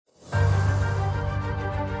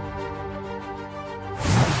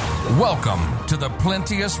Welcome to the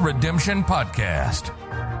Plenteous Redemption Podcast,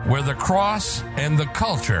 where the cross and the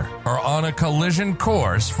culture are on a collision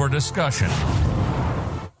course for discussion.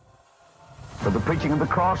 For the preaching of the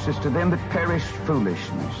cross is to them that perish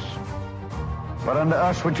foolishness, but unto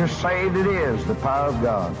us which are saved it is the power of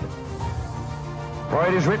God. For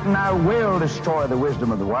it is written, I will destroy the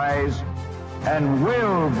wisdom of the wise, and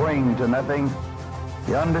will bring to nothing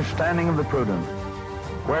the understanding of the prudent.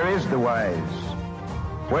 Where is the wise?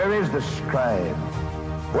 Where is the scribe?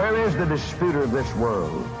 Where is the disputer of this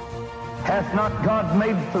world? Hath not God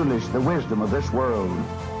made foolish the wisdom of this world?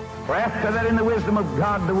 For after that in the wisdom of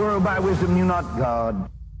God, the world by wisdom knew not God.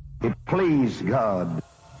 It pleased God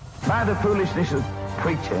by the foolishness of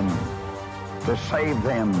preaching to save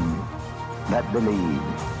them that believe.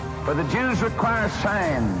 For the Jews require a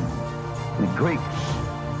sign, and the Greeks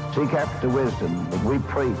seek after wisdom, but we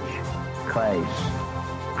preach Christ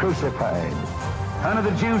crucified. Unto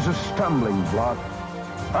the Jews a stumbling block,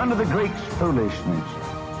 unto the Greeks foolishness,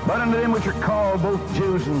 but unto them which are called both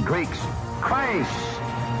Jews and Greeks, Christ,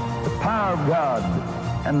 the power of God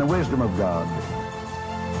and the wisdom of God.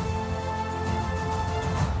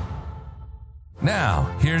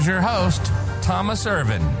 Now, here's your host, Thomas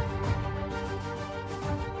Irvin.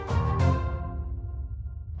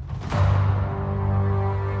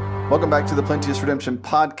 Welcome back to the Plenteous Redemption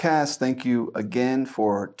Podcast. Thank you again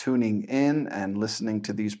for tuning in and listening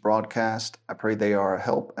to these broadcasts. I pray they are a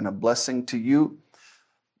help and a blessing to you.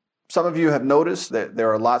 Some of you have noticed that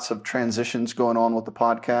there are lots of transitions going on with the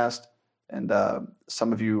podcast, and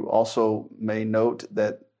some of you also may note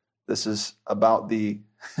that this is about the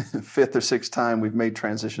fifth or sixth time we've made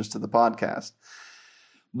transitions to the podcast,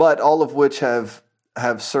 but all of which have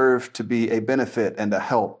served to be a benefit and a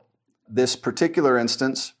help. This particular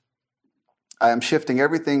instance, I am shifting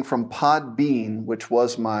everything from Podbean, which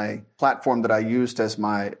was my platform that I used as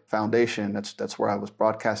my foundation. That's where I was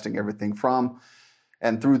broadcasting everything from.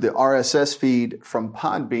 And through the RSS feed from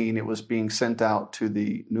Podbean, it was being sent out to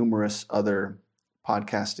the numerous other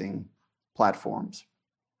podcasting platforms.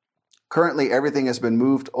 Currently, everything has been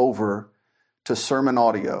moved over to Sermon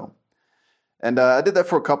Audio. And I did that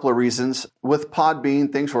for a couple of reasons. With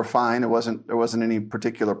Podbean, things were fine. There wasn't any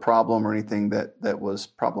particular problem or anything that was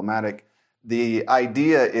problematic. The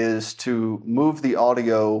idea is to move the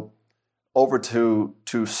audio over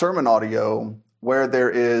to Sermon Audio, where there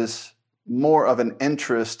is more of an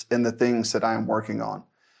interest in the things that I am working on.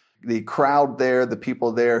 The crowd there, the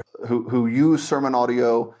people there who use Sermon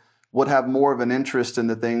Audio would have more of an interest in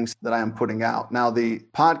the things that I am putting out. Now, the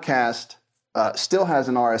podcast still has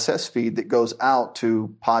an RSS feed that goes out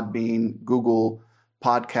to Podbean, Google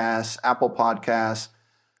Podcasts, Apple Podcasts,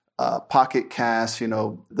 Pocket Cast,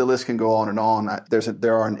 the list can go on and on.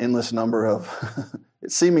 There are an endless number of,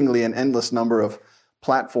 seemingly an endless number of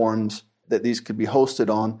platforms that these could be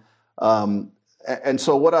hosted on. And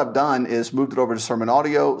so what I've done is moved it over to Sermon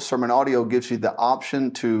Audio. Sermon Audio gives you the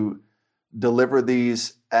option to deliver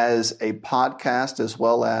these as a podcast as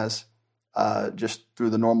well as just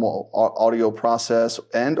through the normal audio process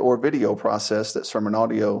and or video process that Sermon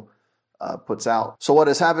Audio puts out. So what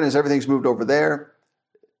has happened is everything's moved over there.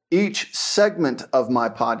 Each segment of my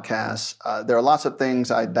podcast, there are lots of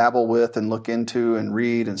things I dabble with and look into and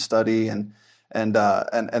read and study, and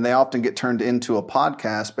they often get turned into a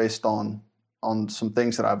podcast based on some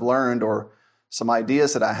things that I've learned or some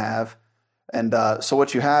ideas that I have. And so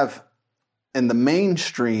what you have in the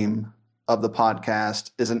mainstream of the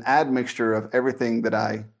podcast is an admixture of everything that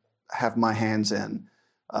I have my hands in,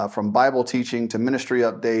 from Bible teaching to ministry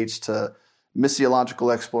updates to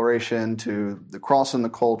missiological exploration to the cross and the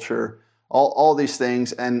culture, all these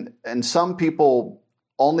things. And some people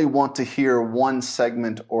only want to hear one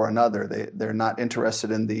segment or another. They're not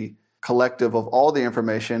interested in the collective of all the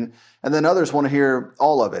information. And then others want to hear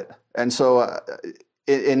all of it. And so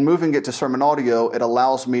in moving it to Sermon Audio, it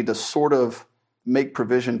allows me to sort of make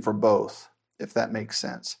provision for both, if that makes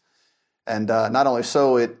sense. And not only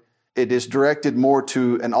so, it is directed more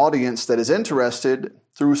to an audience that is interested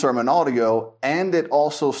through Sermon Audio, and it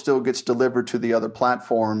also still gets delivered to the other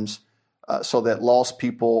platforms so that lost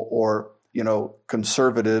people or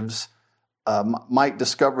conservatives might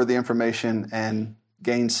discover the information and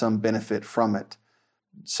gain some benefit from it.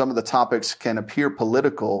 Some of the topics can appear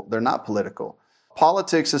political. They're not political.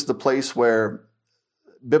 Politics is the place where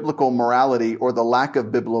biblical morality or the lack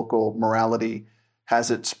of biblical morality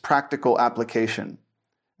has its practical application.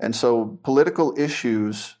 And so political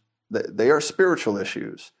issues, they are spiritual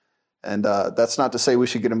issues. And that's not to say we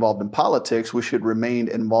should get involved in politics. We should remain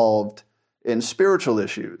involved in spiritual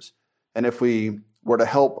issues. And if we were to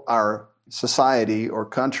help our society or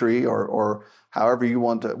country or however you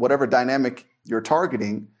want to, whatever dynamic you're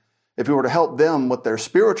targeting, if we were to help them with their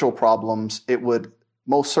spiritual problems, it would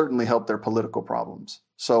most certainly help their political problems.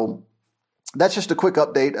 So that's just a quick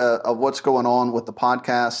update of what's going on with the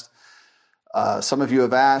podcast. Some of you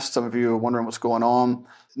have asked, some of you are wondering what's going on,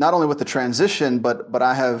 not only with the transition, but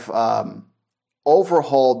I have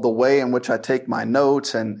overhauled the way in which I take my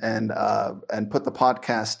notes and put the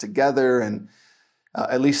podcast together, and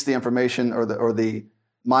at least the information or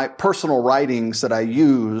my personal writings that I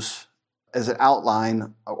use as an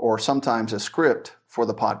outline or sometimes a script for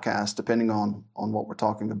the podcast, depending on what we're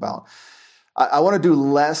talking about. I want to do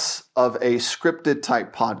less of a scripted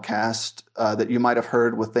type podcast that you might have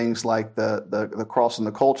heard with things like the Cross and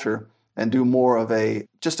the Culture, and do more of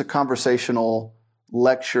just a conversational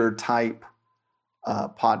lecture type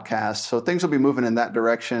podcast. So things will be moving in that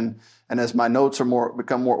direction. And as my notes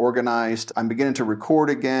become more organized, I'm beginning to record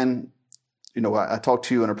again. You know, I talked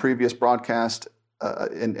to you in a previous broadcast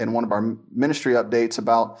in one of our ministry updates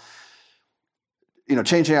about, you know,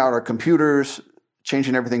 changing out our computers,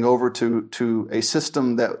 changing everything over to a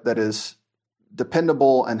system that is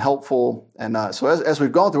dependable and helpful. And so as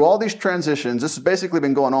we've gone through all these transitions, this has basically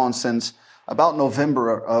been going on since about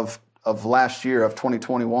November of last year, of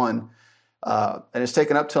 2021. And it's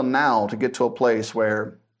taken up till now to get to a place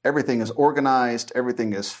where everything is organized,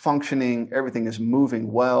 everything is functioning, everything is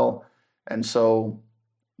moving well. And so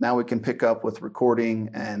now we can pick up with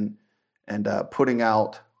recording and putting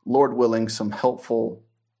out, Lord willing, some helpful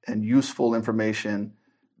and useful information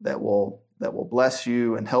that will bless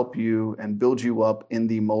you and help you and build you up in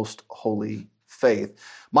the most holy faith.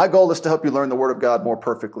 My goal is to help you learn the Word of God more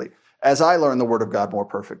perfectly, as I learn the Word of God more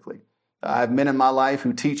perfectly. I have men in my life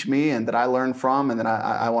who teach me and that I learn from, and then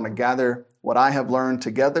I want to gather what I have learned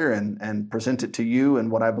together and present it to you in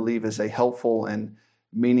what I believe is a helpful and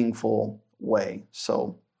meaningful way.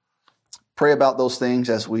 So pray about those things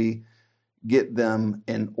as we get them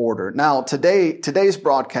in order. Now, today's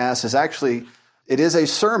broadcast is actually, it is a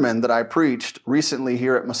sermon that I preached recently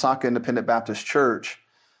here at Masaka Independent Baptist Church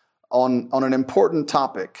on an important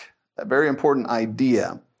topic, a very important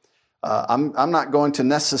idea. I'm not going to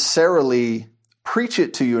necessarily preach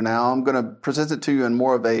it to you now. I'm going to present it to you in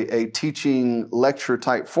more of a teaching lecture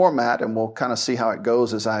type format, and we'll kind of see how it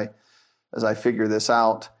goes as I figure this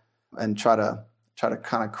out and try to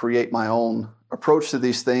kind of create my own approach to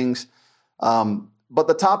these things. But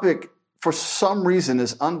the topic, for some reason,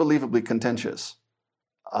 is unbelievably contentious.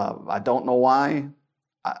 I don't know why.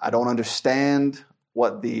 I don't understand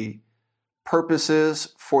what the purpose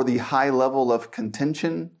is for the high level of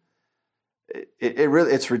contention.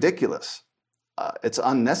 It's ridiculous. It's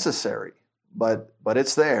unnecessary, but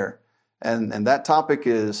it's there. And that topic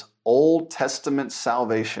is Old Testament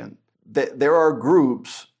salvation. There are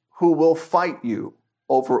groups who will fight you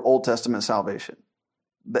over Old Testament salvation.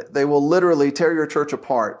 They will literally tear your church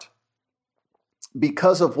apart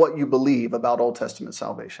because of what you believe about Old Testament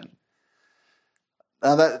salvation.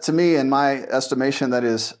 Now, that, to me, in my estimation, that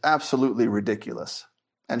is absolutely ridiculous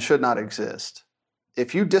and should not exist.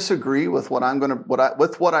 If you disagree with what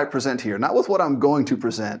I present here, not with what I'm going to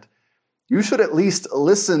present, you should at least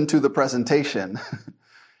listen to the presentation,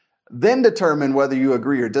 then determine whether you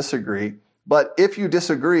agree or disagree. But if you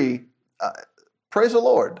disagree, praise the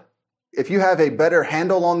Lord. If you have a better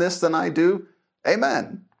handle on this than I do,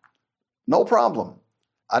 amen. No problem.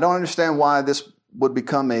 I don't understand why this would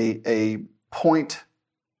become a point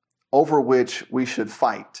over which we should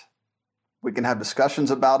fight. We can have discussions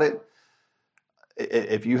about it.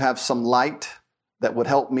 If you have some light that would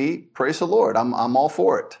help me, praise the Lord. I'm all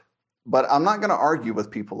for it. But I'm not going to argue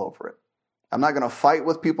with people over it. I'm not going to fight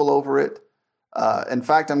with people over it. In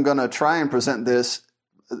fact, I'm going to try and present this,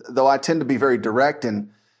 though I tend to be very direct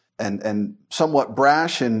and somewhat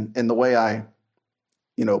brash in the way I,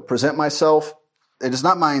 present myself. It is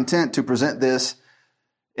not my intent to present this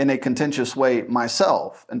in a contentious way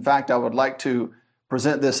myself. In fact, I would like to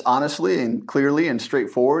present this honestly and clearly and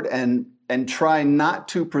straightforward and try not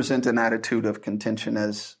to present an attitude of contention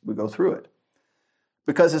as we go through it,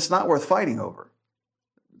 because it's not worth fighting over.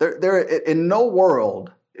 There, in no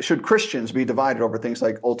world should Christians be divided over things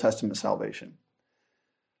like Old Testament salvation.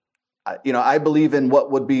 I believe in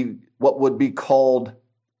what would be called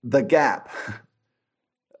the gap.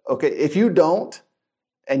 Okay, if you don't,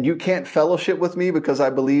 and you can't fellowship with me because I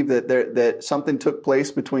believe that something took place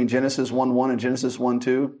between Genesis 1:1 and Genesis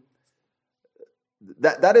 1:2,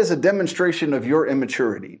 that is a demonstration of your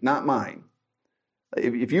immaturity, not mine.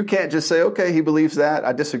 If you can't just say, okay, he believes that,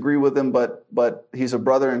 I disagree with him, but he's a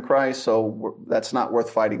brother in Christ, so that's not worth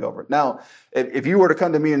fighting over. Now, if you were to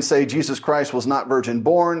come to me and say Jesus Christ was not virgin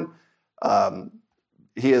born,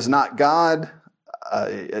 He is not God.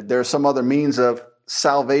 There's some other means of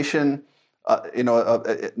salvation,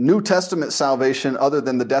 New Testament salvation other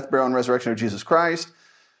than the death, burial, and resurrection of Jesus Christ.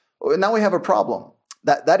 Now we have a problem.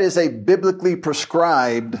 That is a biblically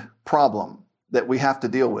prescribed problem that we have to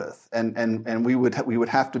deal with, and we would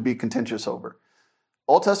have to be contentious over.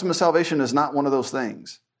 Old Testament salvation is not one of those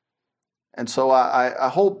things. And so I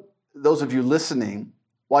hope those of you listening,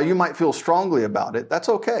 while you might feel strongly about it, that's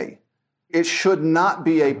okay. It should not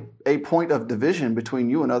be a point of division between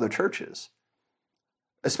you and other churches,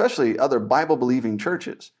 especially other Bible-believing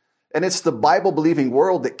churches. And it's the Bible-believing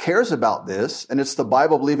world that cares about this, and it's the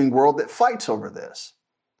Bible-believing world that fights over this.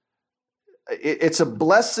 It's a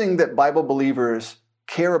blessing that Bible believers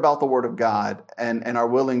care about the Word of God and are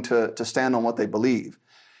willing to stand on what they believe.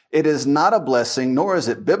 It is not a blessing, nor is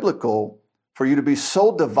it biblical, for you to be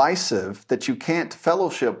so divisive that you can't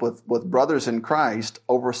fellowship with brothers in Christ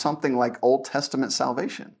over something like Old Testament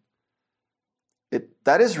salvation.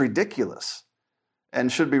 That is ridiculous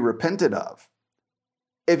and should be repented of.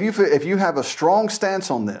 If you have a strong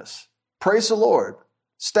stance on this, praise the Lord,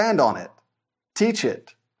 stand on it, teach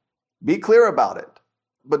it, be clear about it,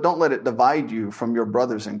 but don't let it divide you from your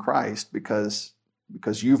brothers in Christ because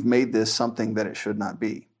you've made this something that it should not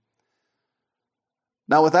be.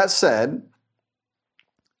 Now, with that said,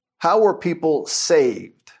 how were people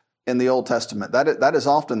saved in the Old Testament? That is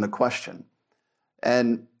often the question.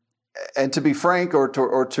 And to be frank, or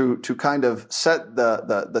to kind of set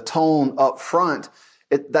the tone up front,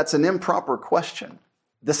 that's an improper question.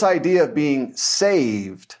 This idea of being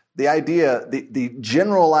saved, the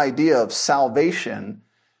general idea of salvation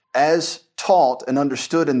as taught and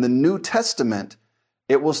understood in the New Testament,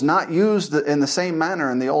 it was not used in the same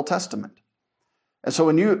manner in the Old Testament. And so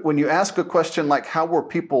when you ask a question like, how were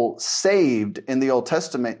people saved in the Old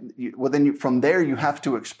Testament, from there you have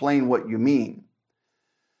to explain what you mean.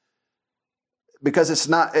 Because it's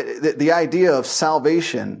not, the idea of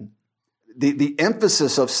salvation, the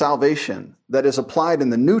emphasis of salvation that is applied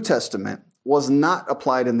in the New Testament was not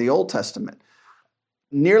applied in the Old Testament.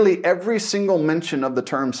 Nearly every single mention of the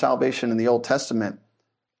term salvation in the Old Testament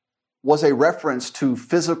was a reference to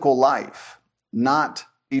physical life, not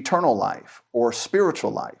eternal life or spiritual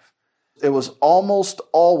life. It was almost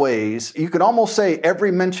always, you could almost say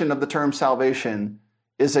every mention of the term salvation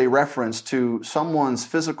is a reference to someone's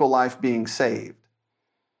physical life being saved.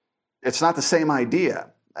 It's not the same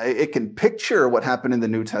idea. It can picture what happened in the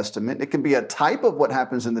New Testament. It can be a type of what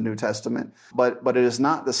happens in the New Testament, but it is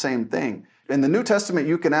not the same thing. In the New Testament,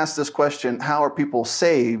 you can ask this question, how are people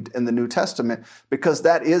saved in the New Testament? Because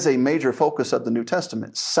that is a major focus of the New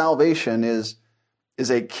Testament. Salvation is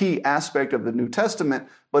a key aspect of the New Testament,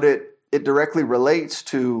 but it directly relates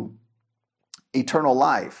to eternal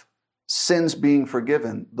life, sins being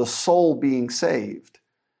forgiven, the soul being saved,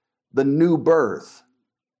 the new birth.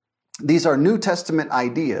 These are New Testament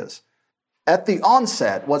ideas. At the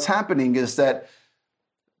onset, what's happening is that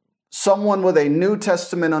someone with a New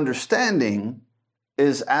Testament understanding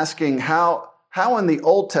is asking how in the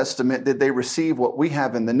Old Testament did they receive what we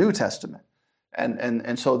have in the New Testament?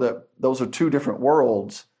 And so those are two different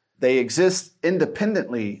worlds. They exist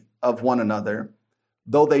independently of one another,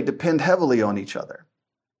 though they depend heavily on each other.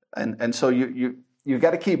 And so you've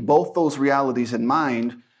got to keep both those realities in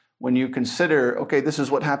mind when you consider, okay, this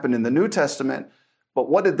is what happened in the New Testament, but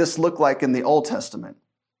what did this look like in the Old Testament?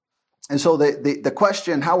 And so the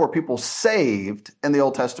question, how were people saved in the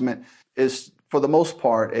Old Testament, is for the most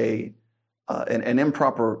part an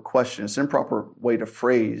improper question. It's an improper way to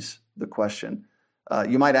phrase the question.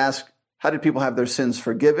 You might ask, how did people have their sins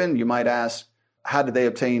forgiven? You might ask, how did they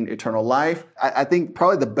obtain eternal life? I think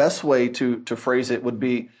probably the best way to phrase it would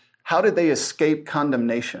be, how did they escape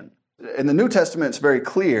condemnation? In the New Testament, it's very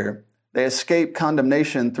clear. They escape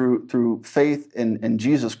condemnation through faith in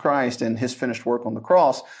Jesus Christ and his finished work on the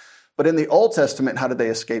cross. But in the Old Testament, how did they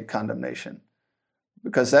escape condemnation?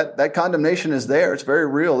 Because that condemnation is there. It's very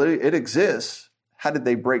real. It exists. How did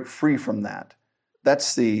they break free from that?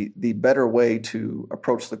 That's the better way to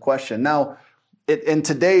approach the question. Now, in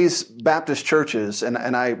today's Baptist churches,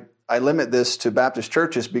 and I limit this to Baptist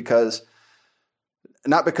churches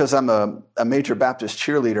not because I'm a major Baptist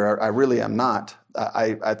cheerleader. I really am not.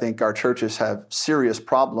 I think our churches have serious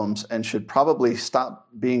problems and should probably stop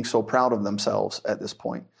being so proud of themselves at this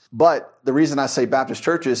point. But the reason I say Baptist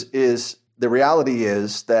churches is the reality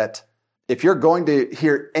is that if you're going to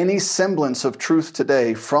hear any semblance of truth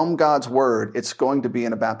today from God's word, it's going to be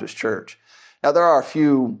in a Baptist church. Now, there are a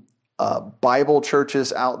few Bible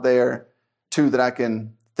churches out there. Two that I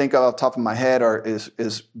can think of off the top of my head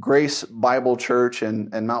is Grace Bible Church in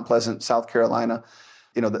Mount Pleasant, South Carolina.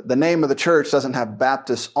 The name of the church doesn't have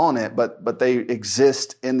Baptist on it, but they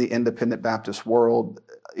exist in the independent Baptist world.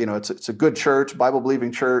 It's a good church,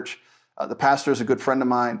 Bible-believing church. The pastor is a good friend of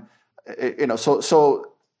mine.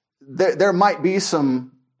 So there might be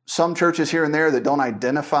some churches here and there that don't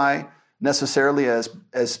identify necessarily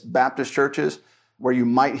as Baptist churches, where you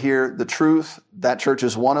might hear the truth. That church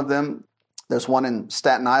is one of them. There's one in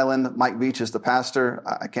Staten Island. Mike Beach is the pastor.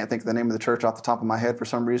 I can't think of the name of the church off the top of my head for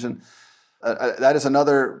some reason. That is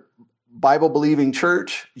another Bible-believing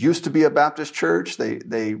church. Used to be a Baptist church.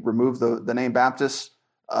 They removed the name Baptist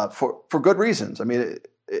for good reasons. I mean,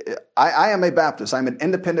 I am a Baptist. I'm an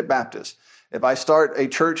independent Baptist. If I start a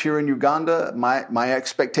church here in Uganda, my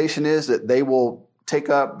expectation is that they will take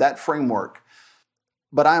up that framework.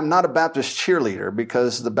 But I am not a Baptist cheerleader,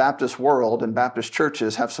 because the Baptist world and Baptist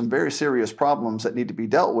churches have some very serious problems that need to be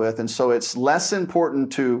dealt with. And so it's less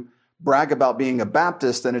important to brag about being a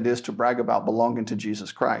Baptist than it is to brag about belonging to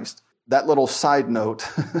Jesus Christ. That little side note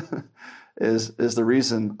is the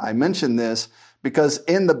reason I mention this, because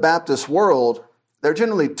in the Baptist world, there are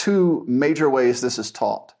generally two major ways this is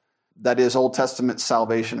taught. That is Old Testament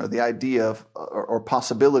salvation, or the idea of or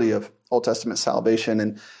possibility of Old Testament salvation.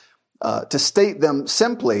 And to state them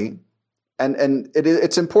simply, and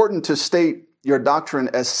it's important to state your doctrine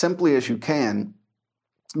as simply as you can,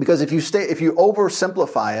 because if you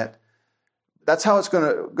oversimplify it, that's how it's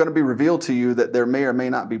going to be revealed to you that there may or may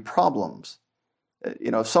not be problems.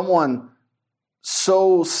 If someone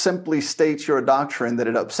so simply states your doctrine that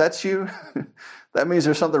it upsets you, that means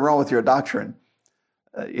there's something wrong with your doctrine.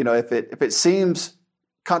 If it seems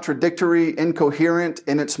contradictory, incoherent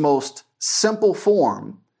in its most simple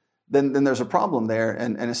form, then there's a problem there.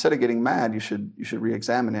 And instead of getting mad, you should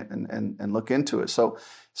re-examine it and look into it. So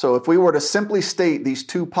if we were to simply state these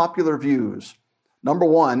two popular views, number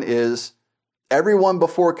one is everyone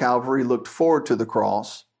before Calvary looked forward to the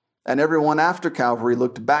cross, and everyone after Calvary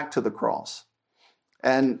looked back to the cross.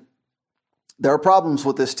 And there are problems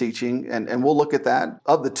with this teaching, and we'll look at that.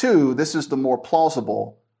 Of the two, this is the more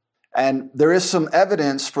plausible. And there is some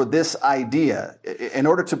evidence for this idea. In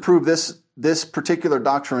order to prove this particular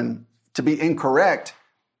doctrine to be incorrect,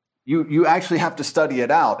 you actually have to study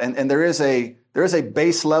it out. And there is a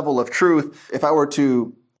base level of truth. If I were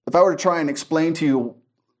to try and explain to you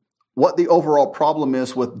what the overall problem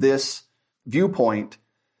is with this viewpoint,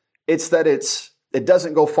 it's that it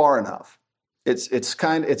doesn't go far enough.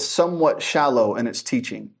 It's somewhat shallow in its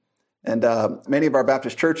teaching. And many of our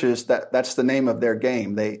Baptist churches, that's the name of their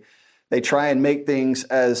game. They try and make things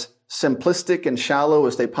as simplistic and shallow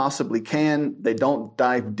as they possibly can. They don't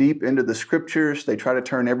dive deep into the scriptures. They try to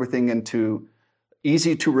turn everything into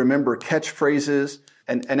easy to remember catchphrases.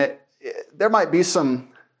 And there might be some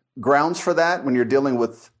grounds for that when you're dealing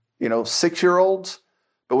with 6-year-olds.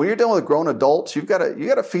 But when you're dealing with grown adults, you got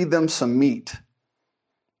to feed them some meat.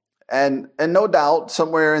 And no doubt,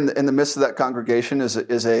 somewhere in the midst of that congregation is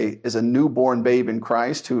a newborn babe in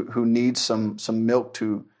Christ who needs some milk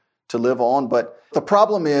to live on. But the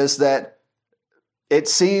problem is that it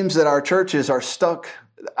seems that our churches are stuck.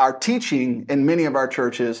 Our teaching in many of our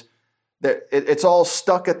churches, that it's all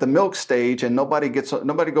stuck at the milk stage, and nobody goes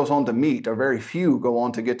on to meat, or very few go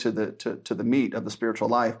on to get to the meat of the spiritual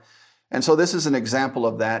life. And so this is an example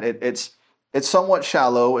of that. It's somewhat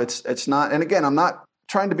shallow. It's not. And again, I'm not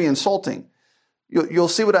trying to be insulting. You'll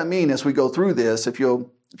see what I mean as we go through this. If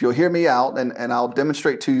you'll hear me out, and I'll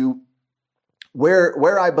demonstrate to you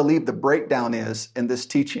where I believe the breakdown is in this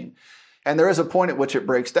teaching. And there is a point at which it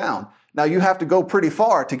breaks down. Now, you have to go pretty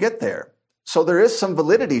far to get there. So there is some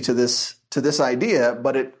validity to this idea,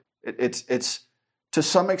 but it's to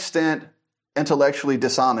some extent intellectually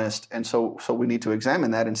dishonest. And so we need to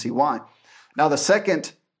examine that and see why. Now, the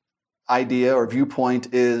second idea or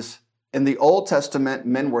viewpoint is, in the Old Testament,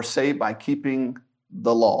 men were saved by keeping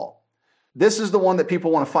the law. This is the one that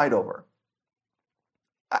people want to fight over.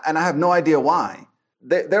 And I have no idea why.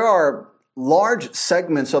 There are large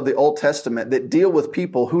segments of the Old Testament that deal with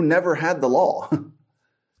people who never had the law.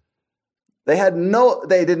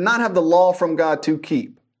 They did not have the law from God to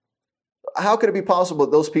keep. How could it be possible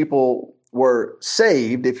that those people were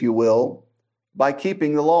saved, if you will, by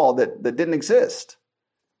keeping the law that didn't exist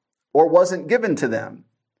or wasn't given to them?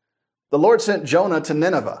 The Lord sent Jonah to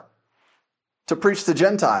Nineveh to preach to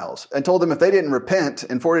Gentiles and told them if they didn't repent,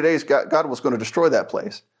 in 40 days, God was going to destroy that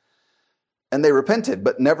place. And they repented,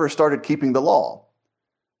 but never started keeping the law.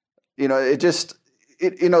 The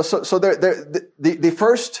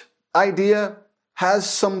first idea has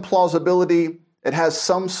some plausibility. It has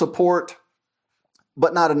some support,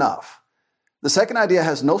 but not enough. The second idea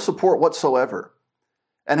has no support whatsoever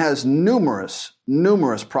and has numerous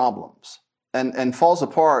problems. and falls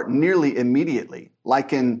apart nearly immediately,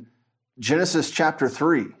 like in Genesis chapter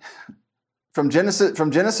 3. From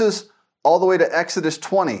Genesis all the way to Exodus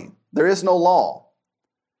 20, there is no law.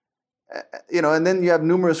 And then you have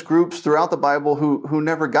numerous groups throughout the Bible who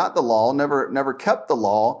never got the law, never kept the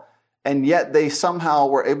law, and yet they somehow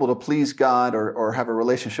were able to please God or have a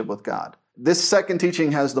relationship with God. This second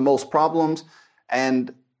teaching has the most problems,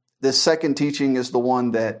 and this second teaching is the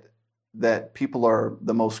one that people are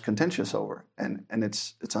the most contentious over, and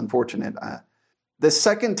it's unfortunate. The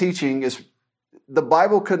second teaching is the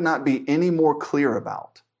Bible could not be any more clear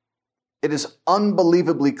about. It is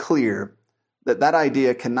unbelievably clear that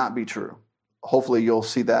idea cannot be true. Hopefully you'll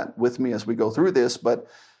see that with me as we go through this, but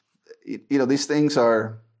these things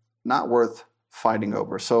are not worth fighting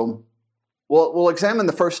over. So we'll examine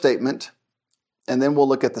the first statement, and then we'll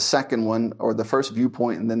look at the second one, or the first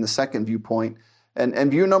viewpoint, and then the second viewpoint.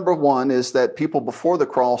 And view number one is that people before the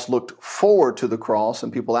cross looked forward to the cross,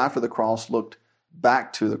 and people after the cross looked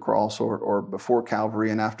back to the cross, or before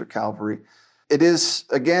Calvary and after Calvary. It is,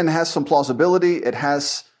 again, has some plausibility. It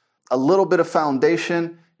has a little bit of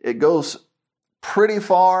foundation. It goes pretty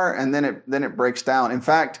far, and then it breaks down. In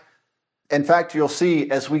fact, you'll see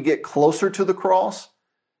as we get closer to the cross,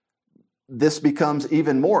 this becomes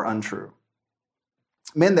even more untrue.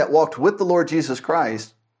 Men that walked with the Lord Jesus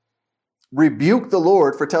Christ rebuked the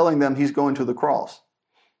Lord for telling them he's going to the cross,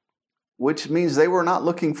 which means they were not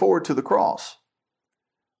looking forward to the cross.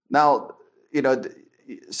 Now,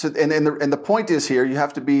 so and the point is here, you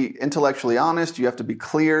have to be intellectually honest, you have to be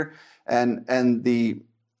clear, and the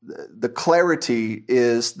clarity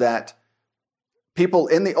is that people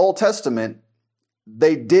in the Old Testament,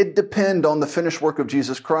 they did depend on the finished work of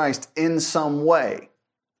Jesus Christ in some way,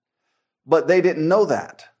 but they didn't know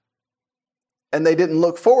that, and they didn't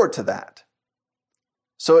look forward to that.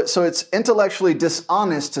 So it's intellectually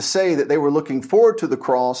dishonest to say that they were looking forward to the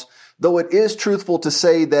cross, though it is truthful to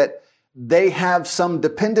say that they have some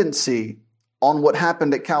dependency on what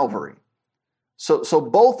happened at Calvary. So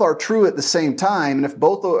both are true at the same time, and if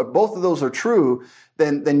both of those are true,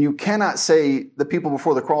 then you cannot say the people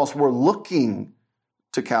before the cross were looking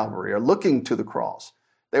to Calvary or looking to the cross.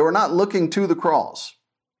 They were not looking to the cross.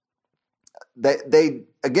 They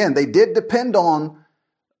did depend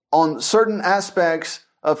on certain aspects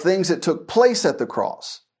of things that took place at the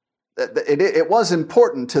cross. It was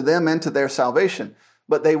important to them and to their salvation,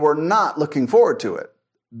 but they were not looking forward to it.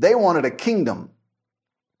 They wanted a kingdom.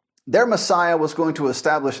 Their Messiah was going to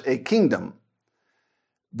establish a kingdom,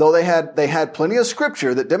 though they had plenty of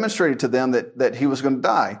scripture that demonstrated to them that he was going to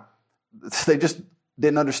die. They just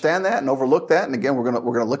didn't understand that and overlooked that. And again, we're going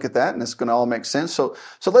to look at that, and it's going to all make sense. So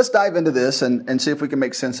let's dive into this and see if we can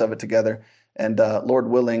make sense of it together. And Lord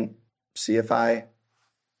willing, see if I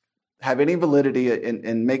have any validity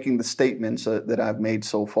in making the statements that I've made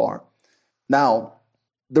so far. Now,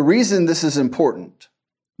 the reason this is important,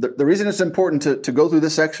 the reason it's important to go through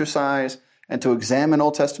this exercise and to examine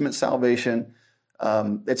Old Testament salvation,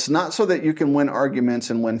 it's not so that you can win arguments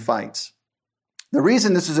and win fights. The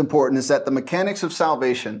reason this is important is that the mechanics of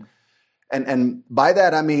salvation, and by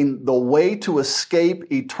that I mean the way to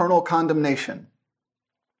escape eternal condemnation,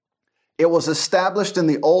 it was established in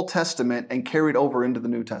the Old Testament and carried over into the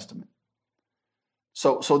New Testament.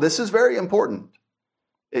 So this is very important.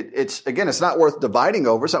 It's not worth dividing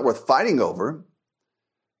over. It's not worth fighting over.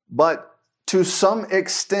 But to some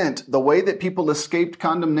extent, the way that people escaped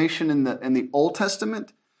condemnation in the Old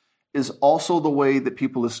Testament is also the way that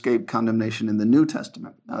people escape condemnation in the New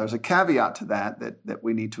Testament. Now, there's a caveat to that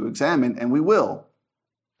we need to examine, and we will.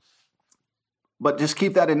 But just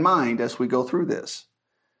keep that in mind as we go through this.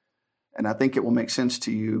 And I think it will make sense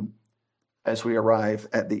to you as we arrive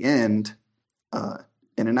at the end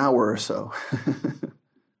in an hour or so.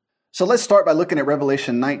 So let's start by looking at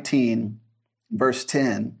Revelation 19, verse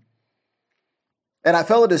 10. And I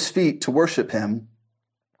fell at his feet to worship him.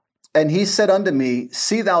 And he said unto me,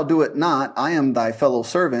 See thou do it not, I am thy fellow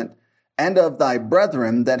servant, and of thy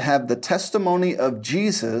brethren that have the testimony of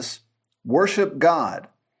Jesus, worship God.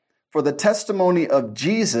 For the testimony of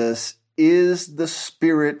Jesus is the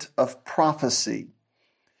spirit of prophecy.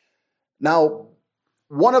 Now,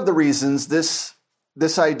 one of the reasons this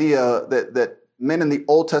idea that men in the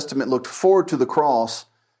Old Testament looked forward to the cross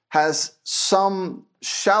has some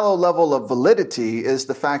shallow level of validity is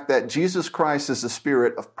the fact that Jesus Christ is the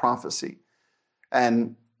spirit of prophecy.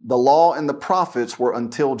 And the law and the prophets were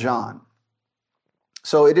until John.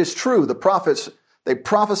 So it is true, the prophets, they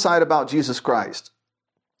prophesied about Jesus Christ.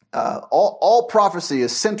 All prophecy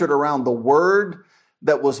is centered around the Word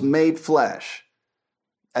that was made flesh.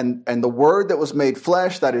 And the Word that was made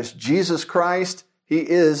flesh, that is Jesus Christ, He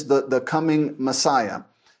is the coming Messiah.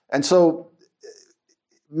 And so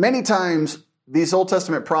many times these Old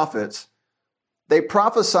Testament prophets, they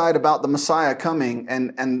prophesied about the Messiah coming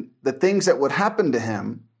and the things that would happen to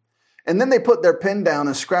him. And then they put their pen down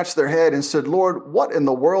and scratched their head and said, Lord, what in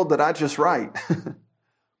the world did I just write?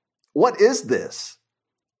 What is this?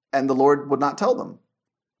 And the Lord would not tell them.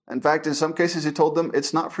 In fact, in some cases, he told them,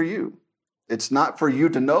 it's not for you. It's not for you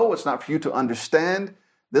to know. It's not for you to understand.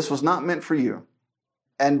 This was not meant for you.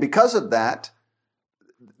 And because of that,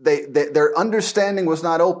 their understanding was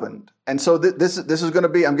not opened. And so this is going to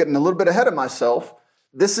be, I'm getting a little bit ahead of myself.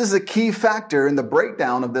 This is a key factor in the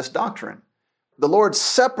breakdown of this doctrine. The Lord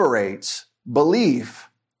separates belief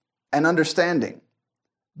and understanding.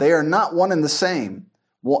 They are not one and the same.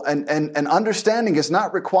 Well, and understanding is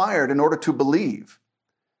not required in order to believe.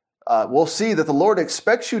 We'll see that the Lord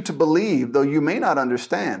expects you to believe, though you may not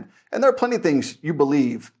understand. And there are plenty of things you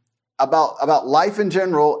believe about life in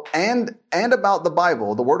general and about the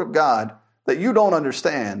Bible, the Word of God, that you don't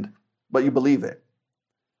understand, but you believe it.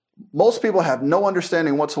 Most people have no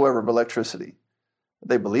understanding whatsoever of electricity.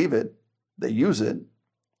 They believe it. They use it. It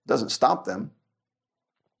doesn't stop them.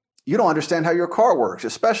 You don't understand how your car works,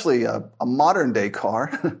 especially a modern day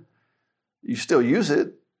car. You still use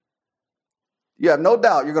it. You have no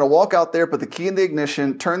doubt you're going to walk out there, put the key in the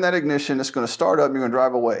ignition, turn that ignition, it's going to start up, and you're going to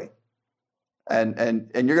drive away. And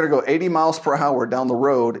you're going to go 80 miles per hour down the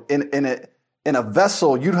road in a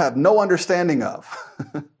vessel you have no understanding of.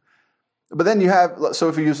 But then you have, so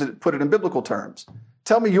if you put it in biblical terms,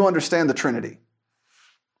 tell me you understand the Trinity.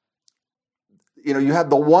 You know, you have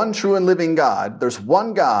the one true and living God. There's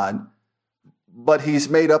one God, but he's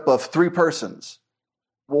made up of three persons.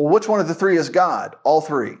 Well, which one of the three is God? All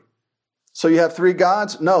three. So you have three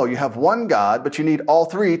gods? No, you have one God, but you need all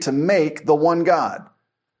three to make the one God.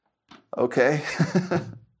 Okay.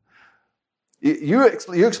 You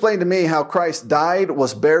explained to me how Christ died,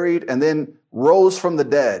 was buried, and then rose from the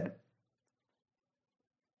dead.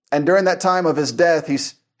 And during that time of his death,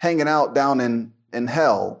 he's hanging out down in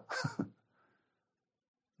hell.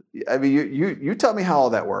 I mean, you tell me how all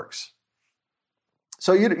that works.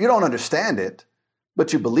 So you don't understand it,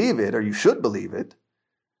 but you believe it, or you should believe it.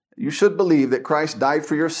 You should believe that Christ died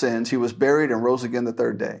for your sins. He was buried and rose again the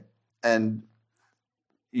third day. And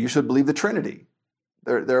you should believe the Trinity.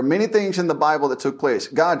 There are many things in the Bible that took place.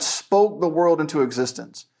 God spoke the world into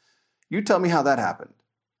existence. You tell me how that happened.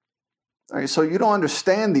 All right, so you don't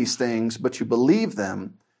understand these things, but you believe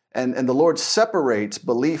them. And the Lord separates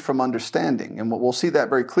belief from understanding. And we'll see that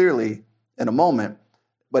very clearly in a moment.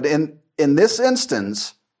 But in this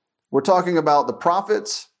instance, we're talking about the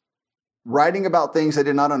prophets writing about things they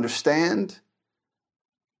did not understand.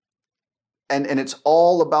 And it's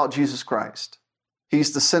all about Jesus Christ.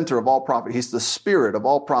 He's the center of all prophecy. He's the spirit of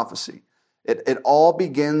all prophecy. It all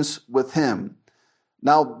begins with him.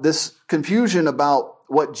 Now, this confusion about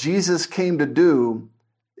what Jesus came to do,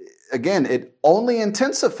 again, it only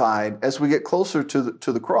intensified as we get closer to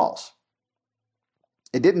the cross.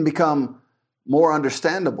 It didn't become more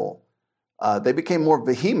understandable. They became more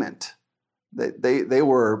vehement. They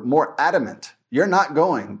were more adamant. You're not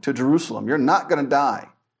going to Jerusalem. You're not going to die.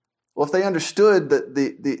 Well, if they understood that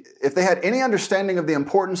if they had any understanding of the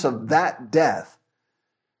importance of that death,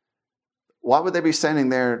 why would they be standing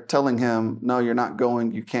there telling him, no, you're not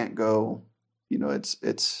going, you can't go? You know, it's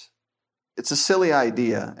a silly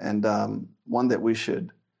idea, and one that we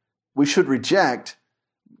should reject,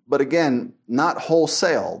 but again, not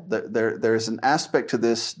wholesale. There's an aspect to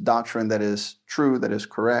this doctrine that is true, that is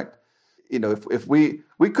correct. You know, if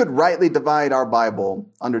we could rightly divide our Bible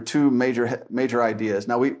under two major ideas.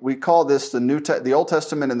 Now we call this the Old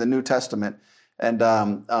Testament and the New Testament, and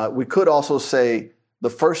we could also say the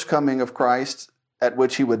first coming of Christ, at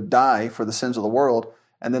which he would die for the sins of the world,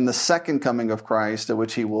 and then the second coming of Christ, at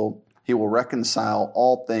which he will reconcile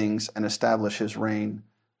all things and establish his reign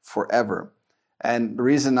forever. And the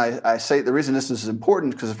reason the reason this is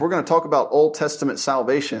important, because if we're going to talk about Old Testament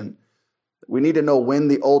salvation, we need to know when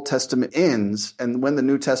the Old Testament ends and when the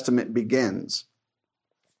New Testament begins.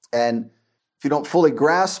 And if you don't fully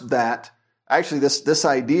grasp that, actually this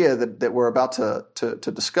idea that we're about to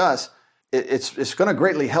discuss, it's going to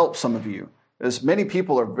greatly help some of you. As many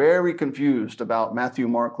people are very confused about Matthew,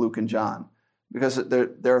 Mark, Luke, and John, because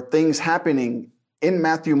there are things happening in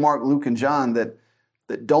Matthew, Mark, Luke, and John that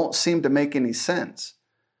don't seem to make any sense.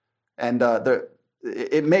 And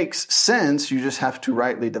it makes sense. You just have to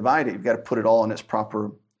rightly divide it. You've got to put it all in its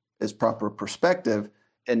proper perspective.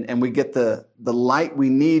 And we get the light we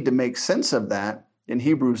need to make sense of that in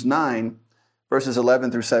Hebrews 9, verses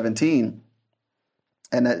 11 through 17.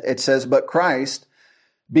 And it says, but Christ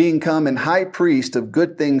being come and high priest of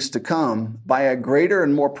good things to come, by a greater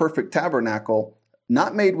and more perfect tabernacle,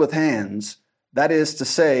 not made with hands, that is to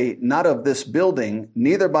say, not of this building,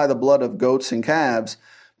 neither by the blood of goats and calves,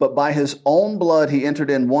 but by his own blood he entered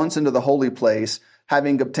in once into the holy place,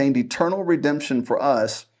 having obtained eternal redemption for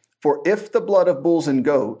us. For if the blood of bulls and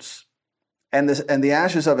goats, and the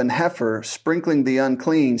ashes of an heifer, sprinkling the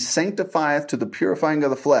unclean, sanctifieth to the purifying of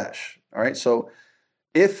the flesh. All right, so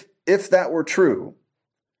if that were true,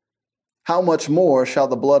 how much more shall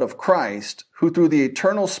the blood of Christ, who through the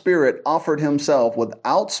eternal Spirit offered himself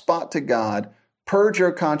without spot to God, purge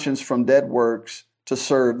your conscience from dead works to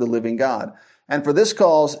serve the living God? And for this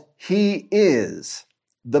cause, he is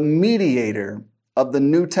the mediator of the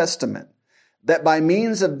New Testament, that by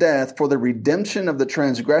means of death for the redemption of the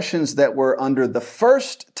transgressions that were under the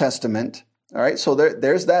first testament. All right, so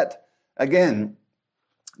there's that, again,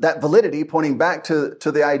 that validity pointing back to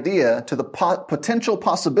the idea, to the potential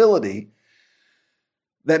possibility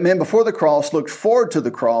that men before the cross looked forward to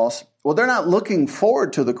the cross. Well, they're not looking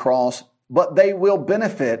forward to the cross, but they will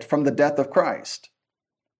benefit from the death of Christ.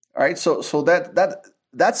 All right, so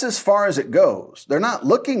that's as far as it goes. They're not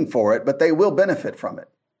looking for it, but they will benefit from it.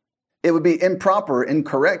 It would be improper,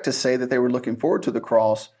 incorrect to say that they were looking forward to the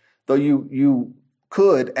cross, though you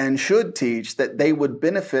could and should teach that they would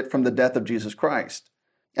benefit from the death of Jesus Christ.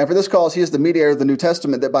 And for this cause, he is the mediator of the New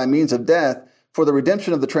Testament, that by means of death, for the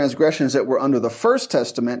redemption of the transgressions that were under the first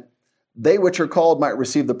testament, they which are called might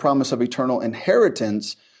receive the promise of eternal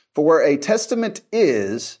inheritance. For where a testament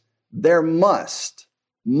is, there must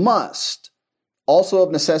also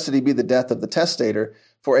of necessity be the death of the testator.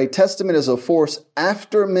 For a testament is of force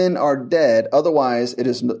after men are dead, otherwise it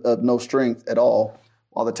is of no strength at all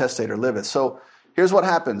while the testator liveth. So here's what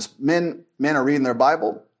happens. Men are reading their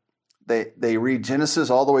Bible. They read Genesis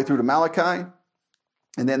all the way through to Malachi,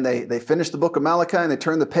 and then they finish the book of Malachi and they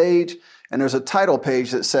turn the page, and there's a title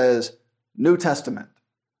page that says New Testament.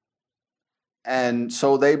 And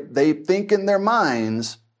so they think in their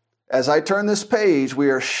minds, as I turn this page, we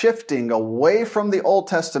are shifting away from the Old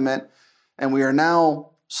Testament, and we are now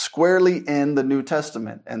squarely in the New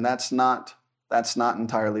Testament. And that's not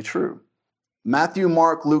entirely true. Matthew,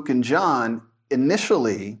 Mark, Luke, and John,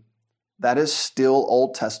 initially, that is still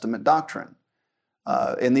Old Testament doctrine.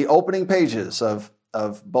 In the opening pages of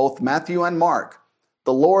both Matthew and Mark,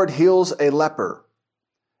 the Lord heals a leper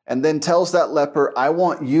and then tells that leper, I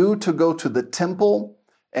want you to go to the temple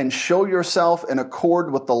and show yourself in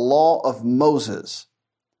accord with the law of Moses.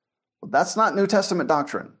 Well, that's not New Testament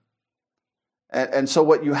doctrine. And so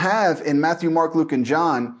what you have in Matthew, Mark, Luke, and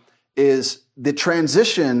John is the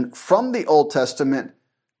transition from the Old Testament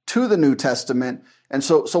to the New Testament. And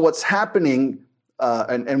so what's happening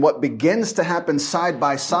and what begins to happen side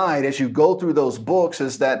by side as you go through those books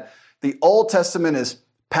is that the Old Testament is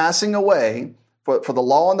passing away, for the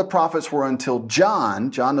law and the prophets were until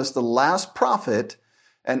John. John is the last prophet.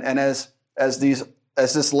 And as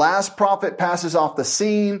this last prophet passes off the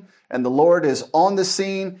scene and the Lord is on the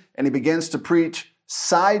scene and he begins to preach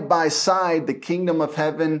side by side the kingdom of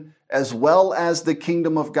heaven as well as the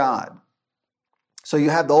kingdom of God. So you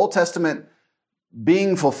have the Old Testament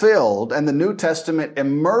being fulfilled and the New Testament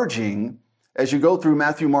emerging as you go through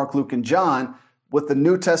Matthew, Mark, Luke, and John, with the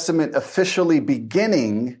New Testament officially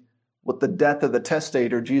beginning with the death of the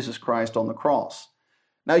testator, Jesus Christ on the cross.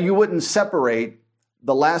 Now, you wouldn't separate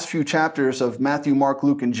the last few chapters of Matthew, Mark,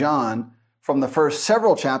 Luke, and John from the first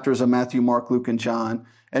several chapters of Matthew, Mark, Luke, and John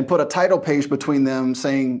and put a title page between them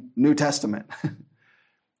saying New Testament.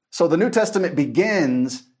 So the New Testament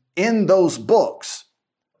begins in those books.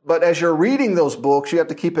 But as you're reading those books, you have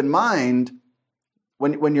to keep in mind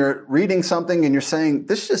when you're reading something and you're saying,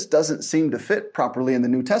 this just doesn't seem to fit properly in the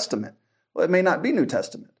New Testament. Well, it may not be New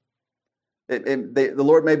Testament. The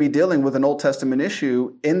Lord may be dealing with an Old Testament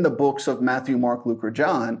issue in the books of Matthew, Mark, Luke, or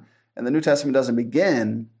John, and the New Testament doesn't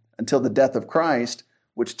begin until the death of Christ,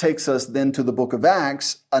 which takes us then to the book of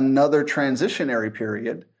Acts, another transitionary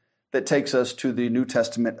period that takes us to the New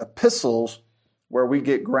Testament epistles, where we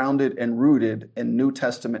get grounded and rooted in New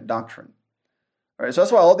Testament doctrine. All right, so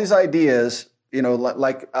that's why all these ideas,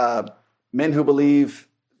 like men who believe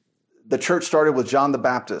the church started with John the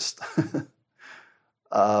Baptist.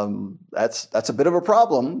 That's a bit of a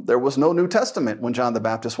problem. There was no New Testament when John the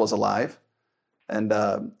Baptist was alive. And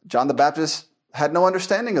John the Baptist had no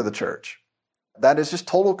understanding of the church. That is just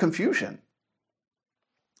total confusion.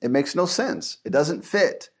 It makes no sense. It doesn't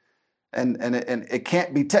fit. And it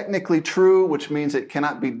can't be technically true, which means it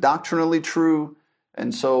cannot be doctrinally true.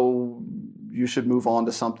 And so you should move on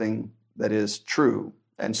to something that is true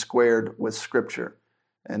and squared with Scripture.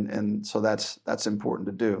 And so that's important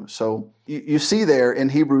to do. So you see there in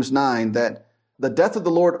Hebrews 9 that the death of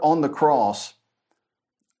the Lord on the cross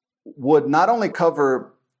would not only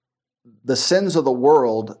cover the sins of the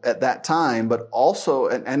world at that time, but also,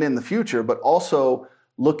 and in the future, but also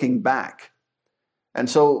looking back. And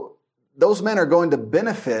so those men are going to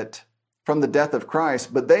benefit from the death of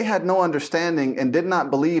Christ, but they had no understanding and did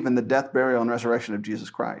not believe in the death, burial, and resurrection of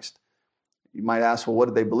Jesus Christ. You might ask, well, what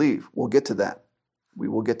did they believe? We'll get to that. We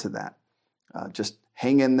will get to that. Just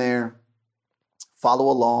hang in there, follow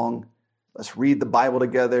along. Let's read the Bible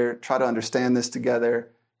together, try to understand this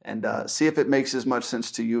together, and see if it makes as much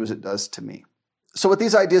sense to you as it does to me. So with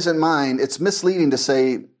these ideas in mind, it's misleading to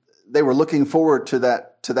say they were looking forward to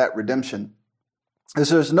that redemption, because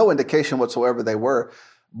there's no indication whatsoever they were.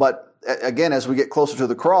 But again, as we get closer to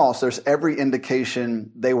the cross, there's every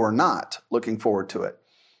indication they were not looking forward to it.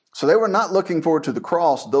 So they were not looking forward to the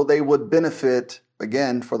cross, though they would benefit,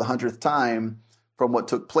 again, for the 100th time, from what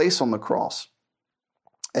took place on the cross.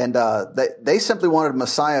 And they simply wanted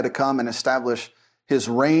Messiah to come and establish his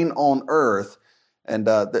reign on earth. And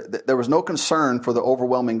there was no concern for the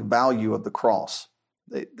overwhelming value of the cross.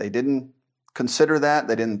 They didn't consider that.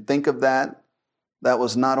 They didn't think of that. That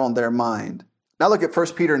was not on their mind. Now look at 1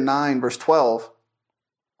 Peter 9, verse 12.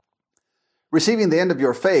 Receiving the end of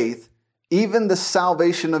your faith, even the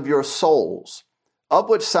salvation of your souls, of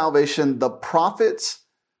which salvation the prophets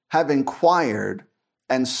have inquired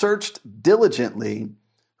and searched diligently,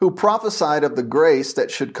 who prophesied of the grace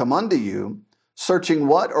that should come unto you, searching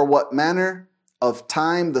what or what manner of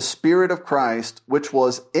time the Spirit of Christ, which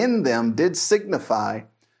was in them, did signify,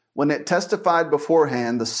 when it testified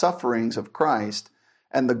beforehand the sufferings of Christ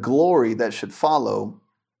and the glory that should follow,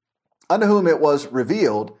 unto whom it was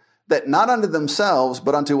revealed that not unto themselves,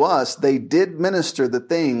 but unto us, they did minister the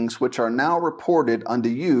things which are now reported unto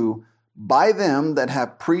you by them that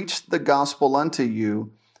have preached the gospel unto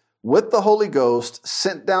you with the Holy Ghost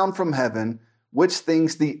sent down from heaven, which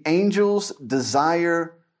things the angels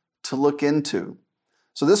desire to look into.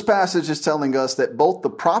 So this passage is telling us that both the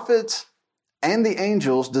prophets and the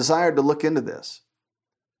angels desired to look into this.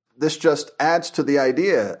 This just adds to the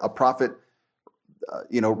idea. A prophet,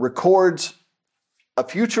 records a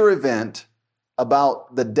future event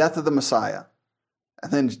about the death of the Messiah.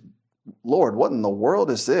 And then, Lord, what in the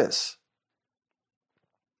world is this?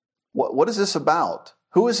 What is this about?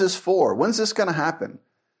 Who is this for? When's this going to happen?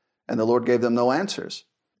 And the Lord gave them no answers.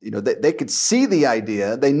 They could see the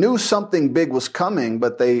idea. They knew something big was coming,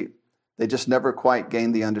 but they just never quite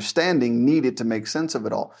gained the understanding needed to make sense of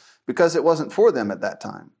it all, because it wasn't for them at that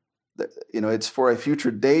time. It's for a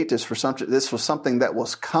future date. It's for something. This was something that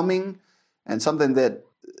was coming, and something that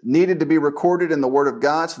needed to be recorded in the Word of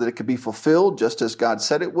God so that it could be fulfilled just as God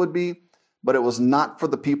said it would be, but it was not for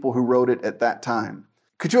the people who wrote it at that time.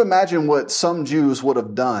 Could you imagine what some Jews would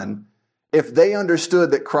have done if they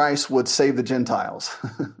understood that Christ would save the Gentiles?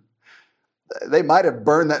 They might have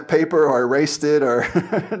burned that paper or erased it or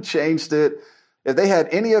changed it. If they had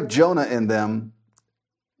any of Jonah in them,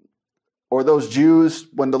 or those Jews,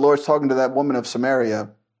 when the Lord's talking to that woman of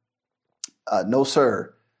Samaria, no,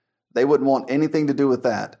 sir. They wouldn't want anything to do with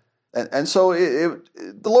that. And so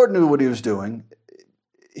the Lord knew what he was doing.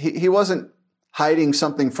 He wasn't hiding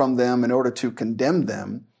something from them in order to condemn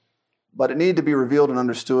them, but it needed to be revealed and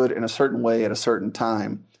understood in a certain way at a certain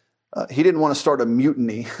time. He didn't want to start a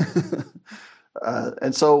mutiny.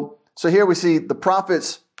 And so here we see the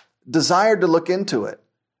prophets desired to look into it,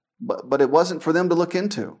 but it wasn't for them to look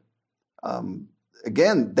into.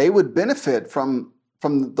 Again, they would benefit from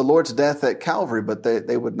the Lord's death at Calvary, but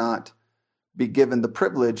they would not be given the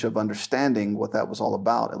privilege of understanding what that was all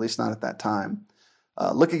about, at least not at that time.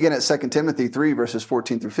 Look again at 2 Timothy 3, verses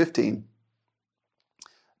 14 through 15.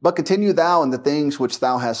 But continue thou in the things which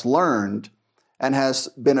thou hast learned and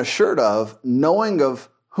hast been assured of, knowing of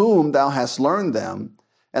whom thou hast learned them,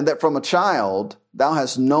 and that from a child thou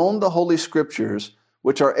hast known the Holy Scriptures,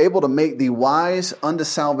 which are able to make thee wise unto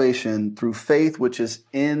salvation through faith which is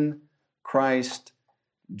in Christ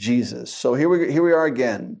Jesus. So here we are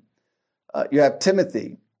again. You have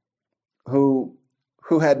Timothy, who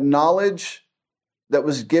had knowledge that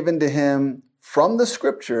was given to him from the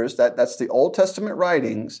Scriptures, that's the Old Testament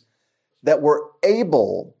writings, that were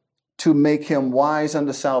able to make him wise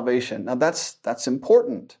unto salvation. Now that's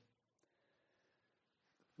important.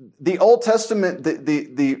 The Old Testament,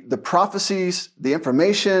 the prophecies, the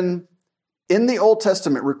information in the Old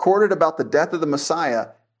Testament recorded about the death of the Messiah,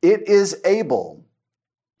 it is able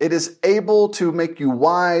to make you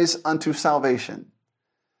wise unto salvation.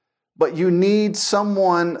 But you need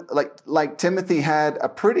someone like Timothy had a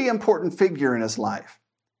pretty important figure in his life,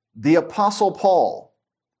 the Apostle Paul.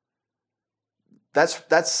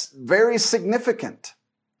 That's very significant.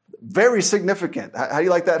 Very significant. How do you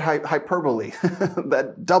like that hyperbole?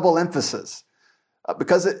 That double emphasis.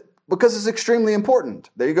 Because it's extremely important.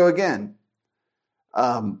 There you go again.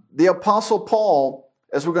 The Apostle Paul,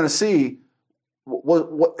 as we're going to see,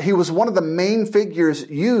 he was one of the main figures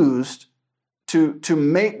used to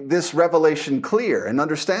make this revelation clear and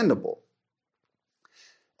understandable.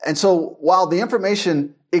 And so while the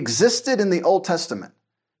information existed in the Old Testament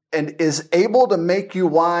and is able to make you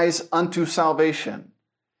wise unto salvation,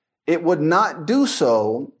 it would not do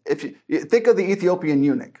so if you think of the Ethiopian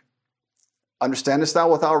eunuch. Understandest thou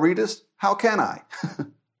what thou readest? How can I?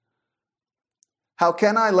 How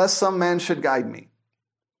can I, lest some man should guide me?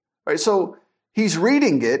 Right? So he's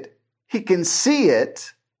reading it, he can see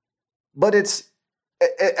it, but it's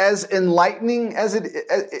as enlightening as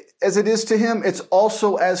it is to him, it's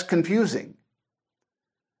also as confusing.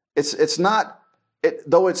 It's not,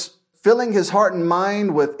 though it's filling his heart and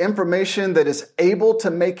mind with information that is able to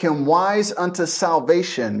make him wise unto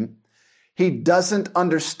salvation, he doesn't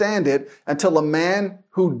understand it until a man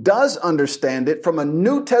who does understand it from a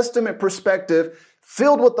New Testament perspective,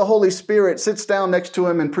 filled with the Holy Spirit, sits down next to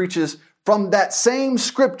him and preaches from that same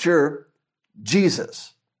scripture,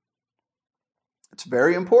 Jesus. It's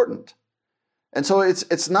very important. And so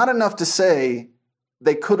it's not enough to say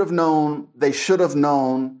they could have known, they should have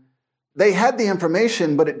known. They had the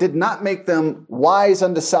information, but it did not make them wise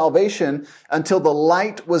unto salvation until the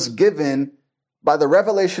light was given by the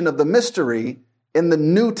revelation of the mystery in the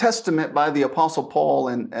New Testament by the Apostle Paul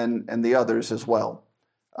and the others as well.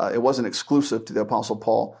 It wasn't exclusive to the Apostle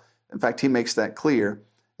Paul. In fact, he makes that clear.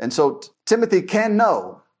 And so Timothy can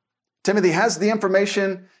know. Timothy has the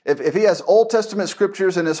information. If he has Old Testament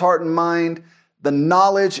scriptures in his heart and mind, the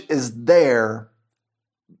knowledge is there,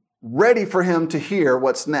 ready for him to hear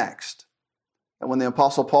what's next. And when the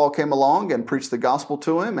Apostle Paul came along and preached the gospel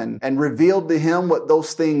to him and revealed to him what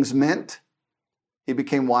those things meant, he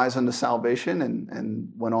became wise unto salvation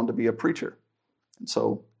and went on to be a preacher. And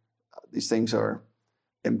so these things are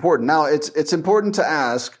important. Now, it's important to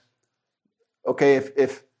ask, okay,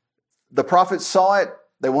 if the prophets saw it,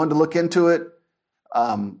 they wanted to look into it,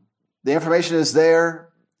 the information is there.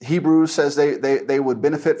 Hebrews says they would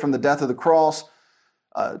benefit from the death of the cross.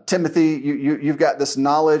 Timothy, you've got this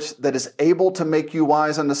knowledge that is able to make you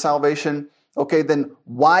wise unto salvation. Okay, then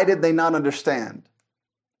why did they not understand?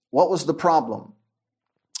 What was the problem?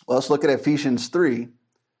 Well, let's look at Ephesians 3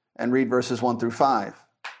 and read verses 1 through 5.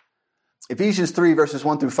 Ephesians 3, verses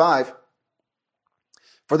 1 through 5.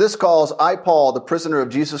 For this cause I, Paul, the prisoner of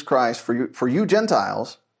Jesus Christ, for you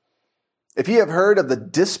Gentiles, if ye have heard of the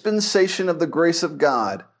dispensation of the grace of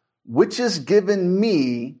God, which is given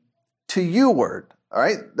me to you word. All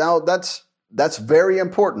right, now that's very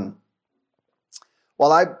important.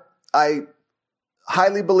 While I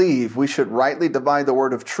highly believe we should rightly divide the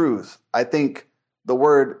word of truth, I think the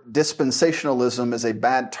word dispensationalism is a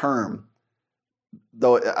bad term,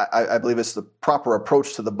 though I believe it's the proper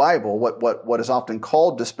approach to the Bible. What is often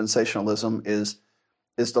called dispensationalism is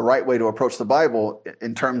the right way to approach the Bible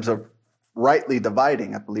in terms of rightly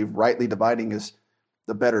dividing. I believe rightly dividing is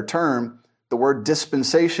the better term. The word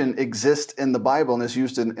dispensation exists in the Bible and is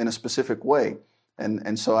used in a specific way.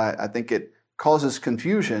 And so I think it causes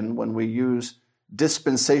confusion when we use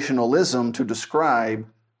dispensationalism to describe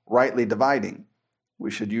rightly dividing. We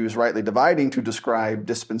should use rightly dividing to describe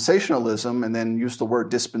dispensationalism and then use the word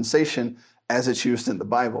dispensation as it's used in the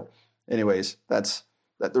Bible. Anyways, that's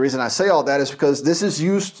the reason I say all that is because this is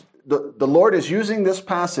used, the Lord is using this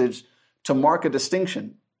passage to mark a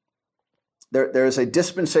distinction. There is a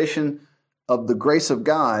dispensation of the grace of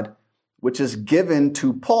God, which is given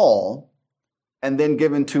to Paul and then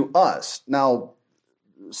given to us. Now,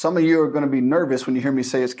 some of you are going to be nervous when you hear me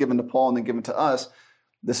say it's given to Paul and then given to us.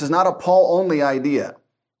 This is not a Paul-only idea.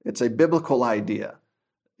 It's a biblical idea.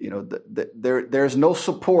 You know, there's no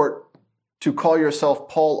support to call yourself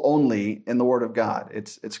Paul-only in the Word of God.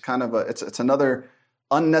 It's kind of it's another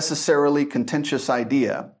unnecessarily contentious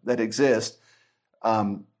idea that exists.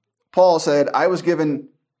 Paul said, I was given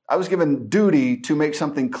duty to make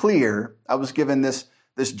something clear. I was given this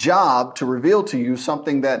job to reveal to you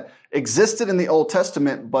something that existed in the Old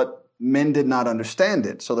Testament, but men did not understand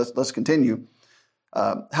it. So let's continue.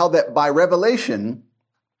 How that by revelation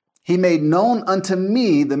he made known unto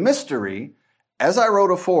me the mystery, as I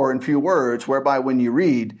wrote afore in few words, whereby when you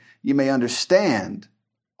read, you may understand.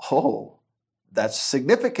 Oh, that's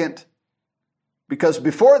significant. Because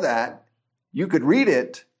before that, you could read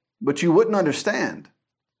it, but you wouldn't understand.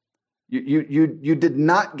 You did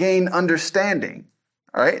not gain understanding.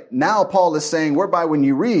 All right. Now Paul is saying, whereby when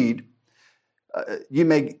you read, you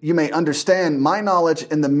may understand my knowledge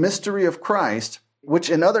in the mystery of Christ, which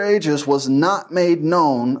in other ages was not made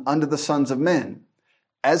known unto the sons of men,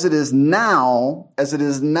 as it is now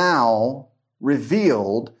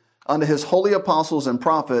revealed unto his holy apostles and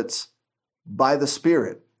prophets by the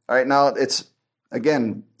Spirit. All right, now it's,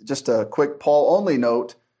 again, just a quick Paul only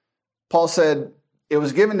note. Paul said, it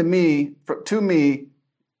was given to me,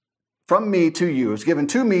 from me to you. It was given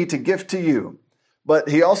to me to give to you. But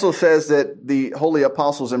he also says that the holy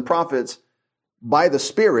apostles and prophets by the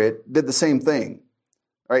Spirit did the same thing.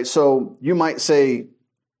 All right, so you might say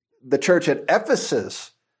the church at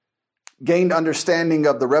Ephesus gained understanding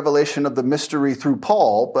of the revelation of the mystery through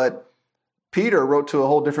Paul, but Peter wrote to a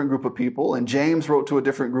whole different group of people, and James wrote to a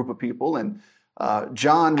different group of people, and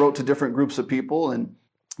John wrote to different groups of people, and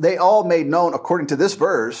they all made known, according to this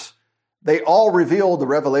verse, they all revealed the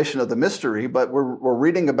revelation of the mystery, but we're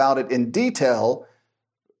reading about it in detail.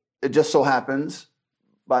 It just so happens,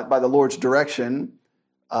 by the Lord's direction,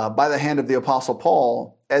 by the hand of the Apostle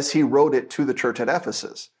Paul, as he wrote it to the church at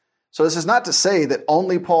Ephesus. So this is not to say that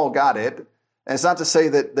only Paul got it, and it's not to say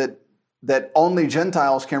that only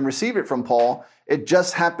Gentiles can receive it from Paul. It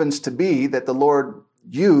just happens to be that the Lord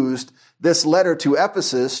used this letter to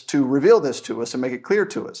Ephesus to reveal this to us and make it clear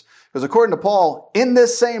to us. Because according to Paul, in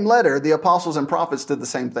this same letter, the apostles and prophets did the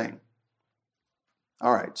same thing.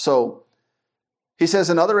 All right, so he says,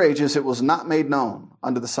 in other ages it was not made known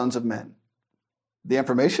unto the sons of men. The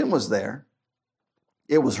information was there.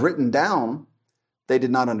 It was written down. They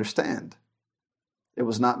did not understand. It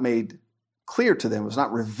was not made clear to them. It was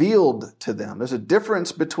not revealed to them. There's a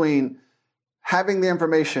difference between having the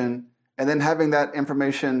information and then having that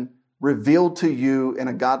information revealed to you in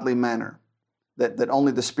a godly manner that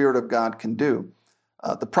only the Spirit of God can do.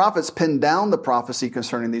 The prophets pinned down the prophecy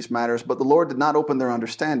concerning these matters, but the Lord did not open their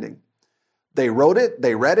understanding. They wrote it,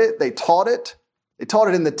 they read it, they taught it. They taught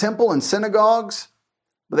it in the temple and synagogues,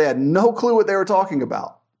 but they had no clue what they were talking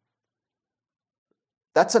about.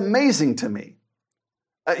 That's amazing to me.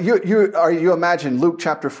 You imagine Luke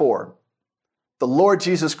chapter 4. The Lord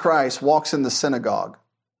Jesus Christ walks in the synagogue,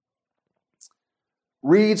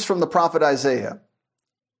 reads from the prophet Isaiah,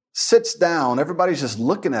 sits down. Everybody's just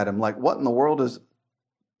looking at him like, what in the world is...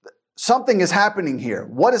 Something is happening here.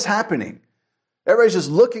 What is happening? Everybody's just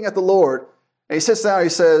looking at the Lord. And he sits down, he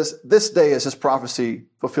says, this day is his prophecy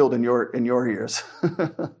fulfilled in your ears.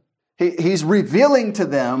 He's revealing to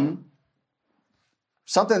them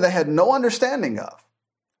something they had no understanding of.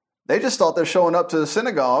 They just thought they're showing up to the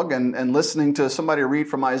synagogue and listening to somebody read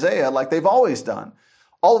from Isaiah like they've always done.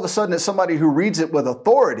 All of a sudden, it's somebody who reads it with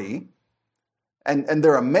authority, and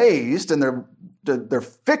they're amazed, and they're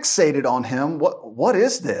fixated on him. What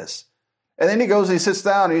is this? And then he goes and he sits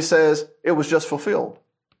down and he says, it was just fulfilled.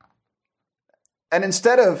 And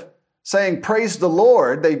instead of saying, praise the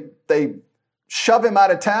Lord, they shove him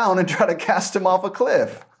out of town and try to cast him off a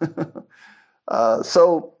cliff.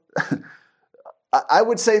 So I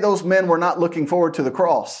would say those men were not looking forward to the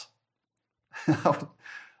cross.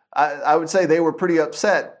 I would say they were pretty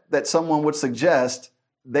upset that someone would suggest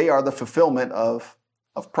they are the fulfillment of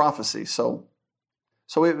prophecy. So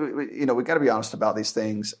we got to be honest about these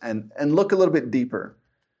things and look a little bit deeper.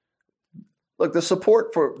 Look,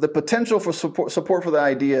 the potential for support for the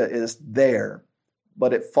idea is there,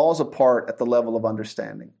 but it falls apart at the level of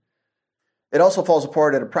understanding. It also falls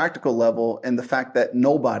apart at a practical level in the fact that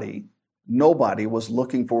nobody was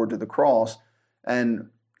looking forward to the cross. And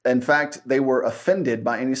in fact, they were offended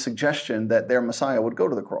by any suggestion that their Messiah would go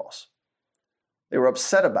to the cross. They were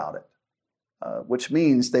upset about it, which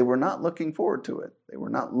means they were not looking forward to it. They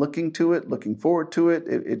were not looking forward to it.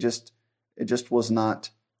 It just was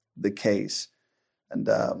not the case. And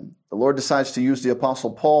the Lord decides to use the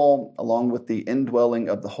Apostle Paul along with the indwelling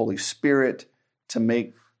of the Holy Spirit to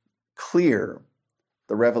make clear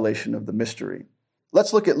the revelation of the mystery.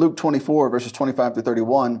 Let's look at Luke 24, verses 25 to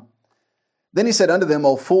 31. Then he said unto them,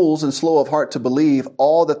 O fools, and slow of heart to believe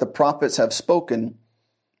all that the prophets have spoken.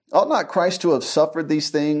 Ought not Christ to have suffered these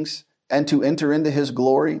things and to enter into his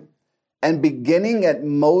glory? And beginning at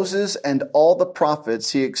Moses and all the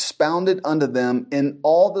prophets, he expounded unto them in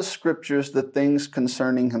all the scriptures the things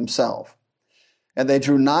concerning himself. And they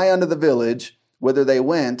drew nigh unto the village whither they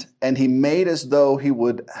went, and he made as though he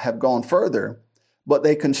would have gone further. But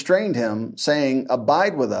they constrained him, saying,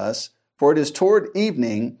 Abide with us, for it is toward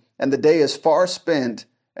evening, and the day is far spent.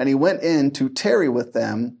 And he went in to tarry with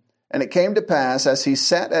them. And it came to pass, as he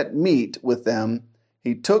sat at meat with them,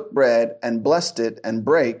 he took bread and blessed it and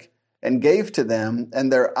brake and gave to them,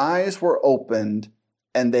 and their eyes were opened,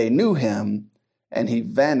 and they knew him, and he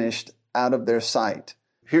vanished out of their sight.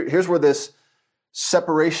 Here's where this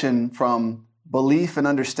separation from belief and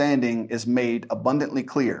understanding is made abundantly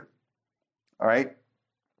clear. All right?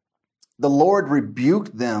 The Lord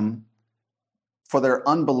rebuked them for their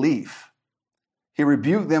unbelief. He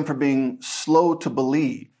rebuked them for being slow to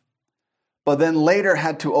believe, but then later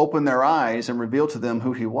had to open their eyes and reveal to them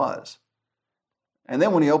who he was. And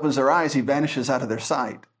then when he opens their eyes, he vanishes out of their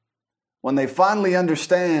sight. When they finally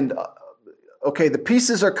understand, okay, the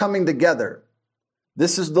pieces are coming together.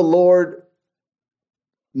 This is the Lord.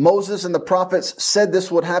 Moses and the prophets said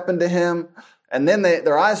this would happen to him. And then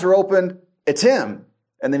their eyes are opened. It's him.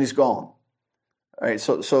 And then he's gone. All right,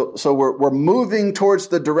 so we're moving towards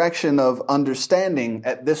the direction of understanding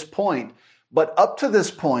at this point. But up to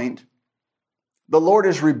this point, the Lord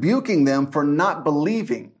is rebuking them for not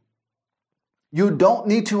believing. You don't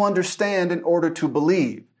need to understand in order to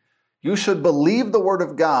believe. You should believe the word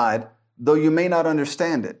of God, though you may not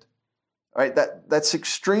understand it. All right, that's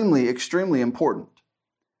extremely, extremely important.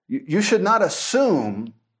 You should not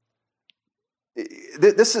assume.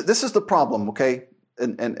 This is the problem, okay?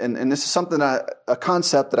 And this is something a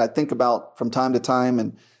concept that I think about from time to time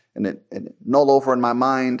and it null over in my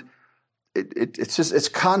mind. It's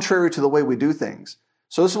contrary to the way we do things.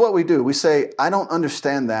 So this is what we do. We say, I don't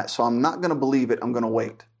understand that, so I'm not going to believe it. I'm going to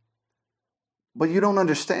wait. But you don't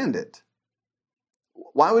understand it.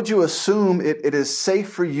 Why would you assume it is safe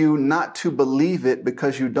for you not to believe it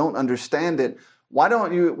because you don't understand it? Why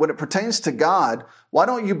don't you, when it pertains to God, why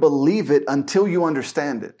don't you believe it until you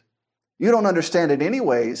understand it? You don't understand it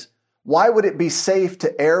anyways. Why would it be safe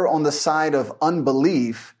to err on the side of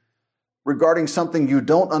unbelief regarding something you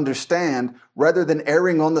don't understand rather than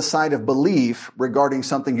erring on the side of belief regarding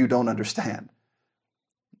something you don't understand?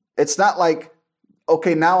 It's not like,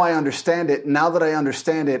 okay, now I understand it. Now that I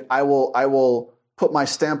understand it, I will put my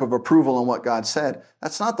stamp of approval on what God said.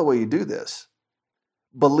 That's not the way you do this.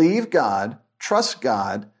 Believe God, trust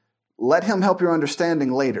God, let him help your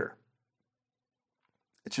understanding later.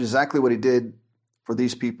 It's exactly what he did for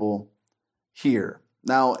these people here.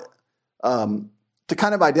 Now, to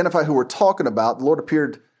kind of identify who we're talking about, the Lord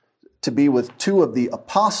appeared to be with two of the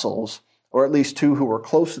apostles, or at least two who were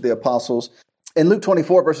close to the apostles. In Luke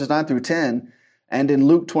 24, verses 9 through 10, and in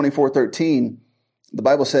Luke 24:13, the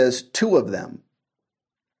Bible says two of them.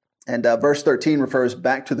 And verse 13 refers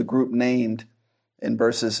back to the group named in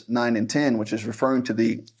verses 9 and 10, which is referring to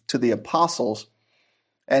the apostles.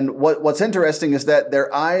 And what's interesting is that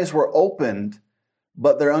their eyes were opened,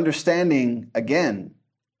 but their understanding, again,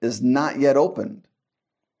 is not yet opened.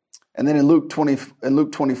 And then in Luke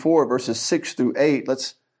 24, verses 6 through 8,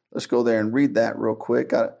 let's go there and read that real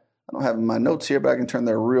quick. I don't have my notes here, but I can turn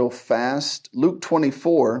there real fast. Luke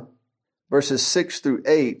 24, verses 6 through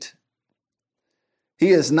 8.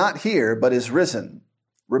 He is not here, but is risen.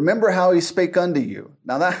 Remember how he spake unto you.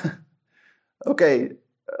 Now okay.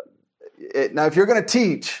 Now, if you're going to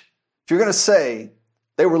teach, if you're going to say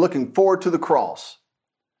they were looking forward to the cross,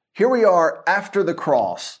 here we are after the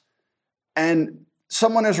cross, and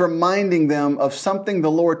someone is reminding them of something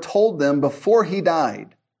the Lord told them before he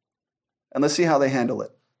died. And let's see how they handle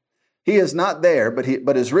it. He is not there,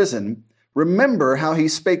 but is risen. Remember how he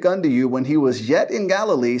spake unto you when he was yet in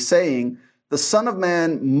Galilee, saying, the Son of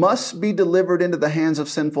Man must be delivered into the hands of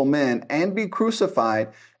sinful men and be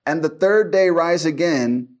crucified, and the third day rise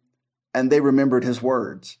again. And they remembered his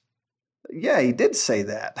words. Yeah, he did say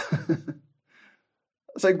that.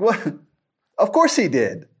 It's like, what? Of course he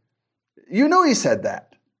did. You know he said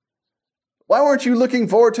that. Why weren't you looking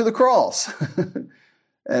forward to the cross?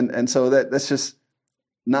 and so that's just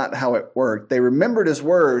not how it worked. They remembered his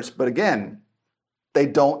words, but again, they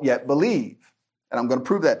don't yet believe. And I'm going to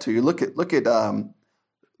prove that to you. Look at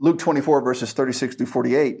Luke 24, verses 36 through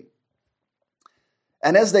 48.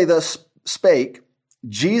 And as they thus spake,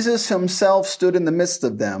 Jesus himself stood in the midst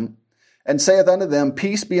of them and saith unto them,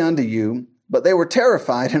 peace be unto you. But they were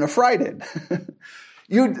terrified and affrighted.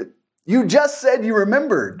 You just said you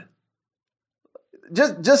remembered.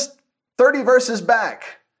 Just 30 verses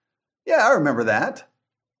back. Yeah, I remember that.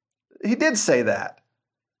 He did say that.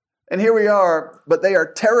 And here we are, but they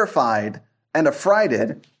are terrified and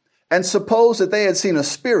affrighted and suppose that they had seen a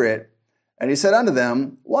spirit. And he said unto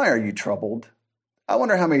them, why are you troubled? I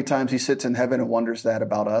wonder how many times he sits in heaven and wonders that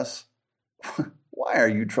about us. Why are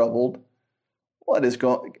you troubled? What is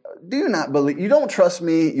going? Do you not believe? You don't trust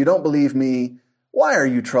me. You don't believe me. Why are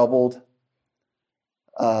you troubled?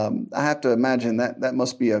 I have to imagine that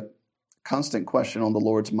must be a constant question on the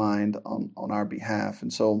Lord's mind on our behalf.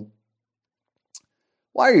 And so,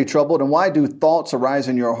 why are you troubled? And why do thoughts arise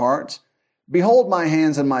in your hearts? Behold my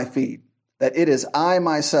hands and my feet, that it is I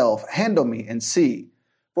myself. Handle me and see.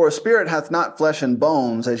 For a spirit hath not flesh and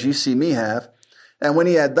bones, as ye see me have. And when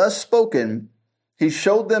he had thus spoken, He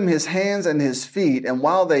showed them his hands and his feet, and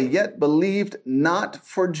while they yet believed not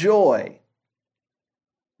for joy,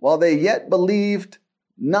 while they yet believed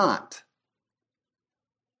not.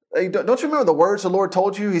 Don't you remember the words the Lord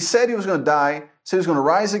told you? He said he was going to die, said he was going to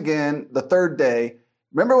rise again the third day.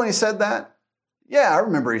 Remember when he said that? Yeah, I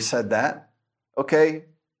remember he said that. Okay.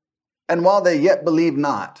 And while they yet believe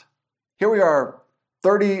not. Here we are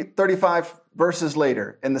 35 verses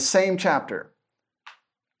later in the same chapter.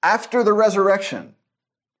 After the resurrection,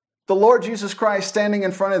 the Lord Jesus Christ standing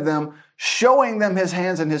in front of them, showing them his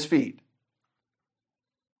hands and his feet.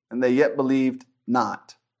 And they yet believed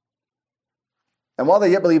not. And while they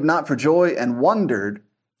yet believed not for joy and wondered,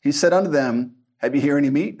 he said unto them, have you here any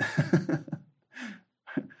meat?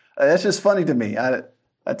 That's just funny to me.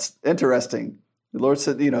 That's interesting. The Lord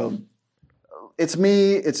said, it's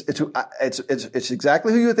me. It's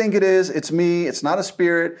exactly who you think it is. It's me. It's not a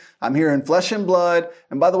spirit. I'm here in flesh and blood.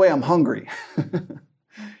 And by the way, I'm hungry.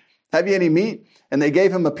 Have you any meat? And they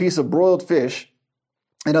gave him a piece of broiled fish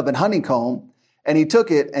and of an honeycomb. And he took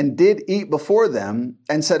it and did eat before them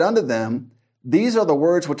and said unto them, these are the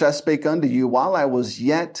words which I spake unto you while I was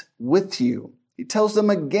yet with you. He tells them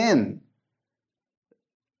again.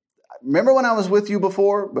 Remember when I was with you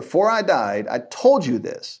before I died, I told you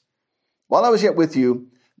this. While I was yet with you,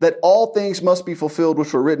 that all things must be fulfilled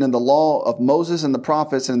which were written in the law of Moses and the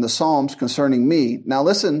prophets and in the Psalms concerning me. Now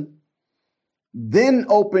listen, then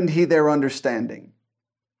opened he their understanding,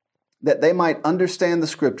 that they might understand the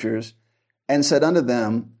scriptures, and said unto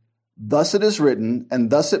them, thus it is written, and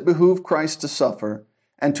thus it behooved Christ to suffer,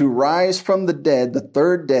 and to rise from the dead the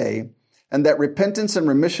third day, and that repentance and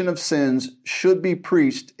remission of sins should be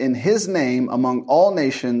preached in his name among all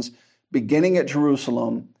nations, beginning at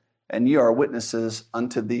Jerusalem, and ye are witnesses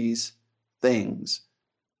unto these things.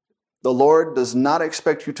 The Lord does not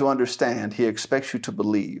expect you to understand. He expects you to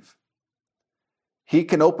believe. He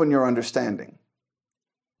can open your understanding,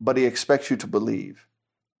 but he expects you to believe.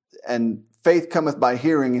 And faith cometh by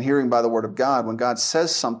hearing, and hearing by the word of God. When God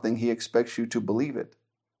says something, he expects you to believe it.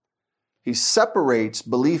 He separates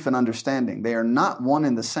belief and understanding. They are not one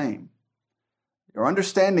and the same. Your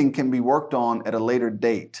understanding can be worked on at a later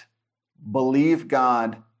date. Believe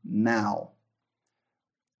God now.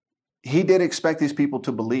 He did expect these people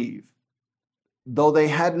to believe, though they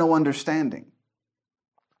had no understanding.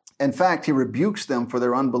 In fact, he rebukes them for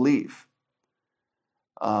their unbelief.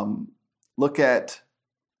 Look at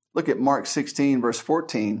Mark 16, verse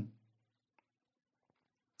 14,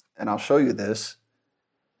 and I'll show you this,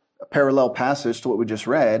 a parallel passage to what we just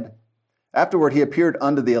read. Afterward, he appeared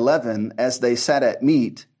unto the 11 as they sat at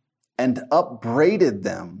meat, and upbraided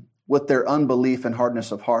them with their unbelief and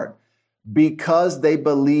hardness of heart, because they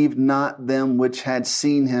believed not them which had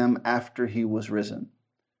seen him after he was risen.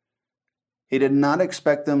 He did not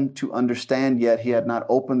expect them to understand yet. He had not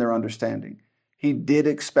opened their understanding. He did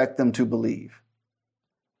expect them to believe,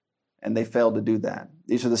 and they failed to do that.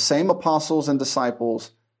 These are the same apostles and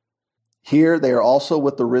disciples. Here they are also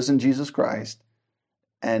with the risen Jesus Christ,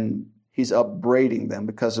 and he's upbraiding them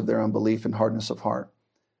because of their unbelief and hardness of heart.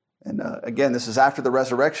 And again, this is after the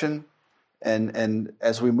resurrection, and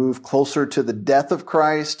as we move closer to the death of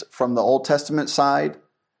Christ from the Old Testament side,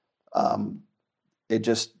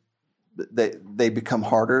 they become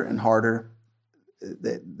harder and harder.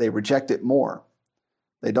 They reject it more.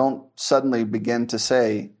 They don't suddenly begin to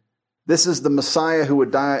say, this is the Messiah who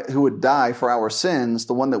would die for our sins,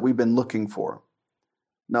 the one that we've been looking for.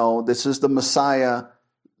 No, this is the Messiah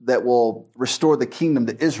that will restore the kingdom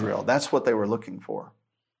to Israel. That's what they were looking for.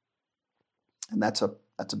 And that's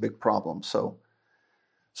a big problem. So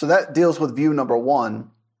that deals with view number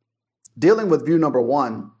one. Dealing with view number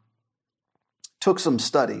one took some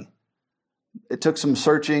study. It took some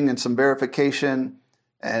searching and some verification,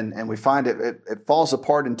 and we find it falls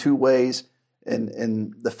apart in two ways.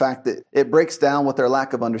 In the fact that it breaks down with their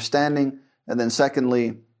lack of understanding, and then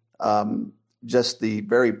secondly, just the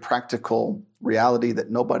very practical reality that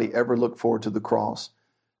nobody ever looked forward to the cross.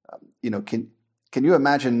 Can you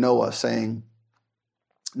imagine Noah saying,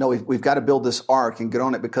 no, we've got to build this ark and get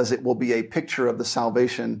on it because it will be a picture of the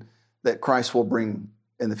salvation that Christ will bring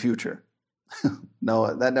in the future?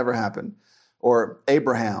 No, that never happened. Or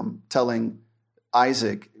Abraham telling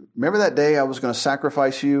Isaac, remember that day I was going to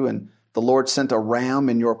sacrifice you, and the Lord sent a ram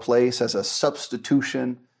in your place as a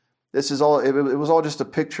substitution. This is all. It was all just a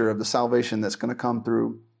picture of the salvation that's going to come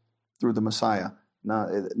through the Messiah.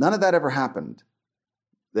 No, none of that ever happened.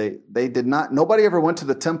 They did not. Nobody ever went to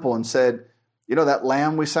the temple and said, that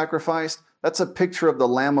lamb we sacrificed, that's a picture of the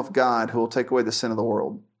Lamb of God who will take away the sin of the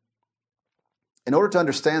world. In order to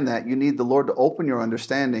understand that, you need the Lord to open your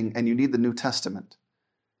understanding, and you need the New Testament.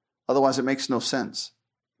 Otherwise, it makes no sense.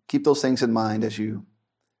 Keep those things in mind as you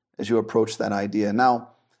approach that idea. Now,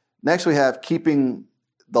 next we have keeping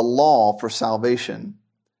the law for salvation.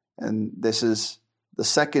 And this is the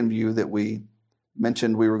second view that we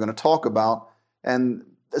mentioned we were going to talk about. And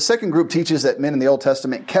the second group teaches that men in the Old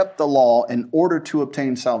Testament kept the law in order to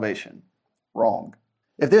obtain salvation. Wrong.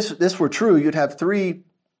 If this were true, you'd have three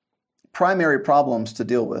primary problems to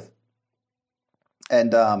deal with.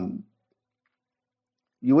 And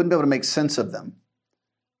you wouldn't be able to make sense of them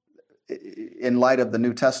in light of the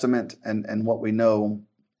New Testament and what we know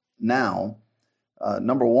now.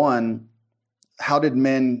 Number one, how did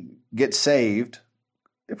men get saved,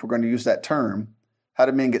 if we're going to use that term? How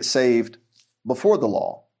did men get saved before the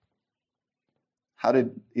law? How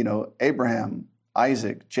did, Abraham,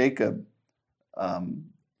 Isaac, Jacob,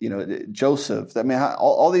 Joseph,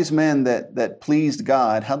 all these men that pleased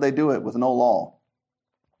God, how'd they do it with no law?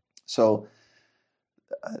 So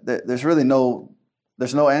there's really no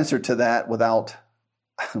answer to that without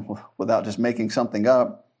just making something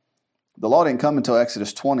up. The law didn't come until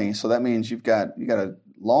Exodus 20, so that means you got a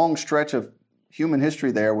long stretch of human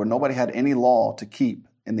history there where nobody had any law to keep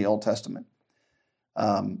in the Old Testament.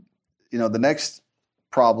 The next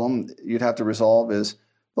problem you'd have to resolve is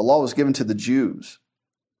the law was given to the Jews.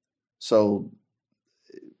 So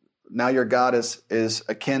now your God is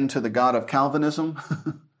akin to the God of Calvinism.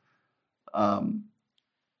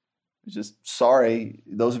 Just sorry,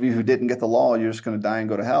 those of you who didn't get the law, you're just going to die and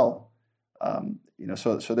go to hell.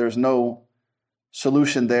 So there's no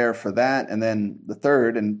solution there for that. And then the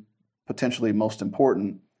third, and potentially most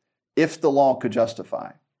important, if the law could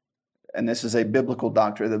justify, and this is a biblical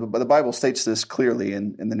doctrine, but the Bible states this clearly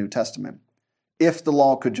in the New Testament. If the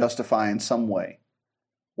law could justify in some way,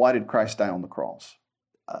 why did Christ die on the cross?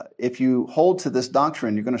 If you hold to this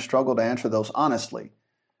doctrine, you're going to struggle to answer those honestly.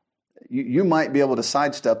 You might be able to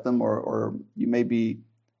sidestep them, or you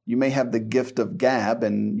may have the gift of gab,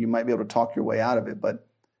 and you might be able to talk your way out of it. But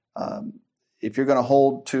if you're going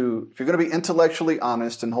to be intellectually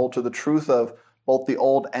honest and hold to the truth of both the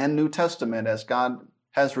Old and New Testament as God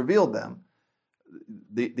has revealed them,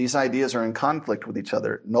 these ideas are in conflict with each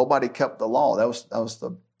other. Nobody kept the law. That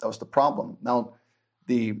was the problem. Now,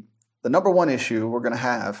 the number one issue we're going to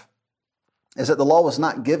have is that the law was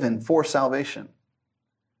not given for salvation.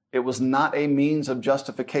 It was not a means of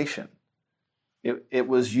justification. It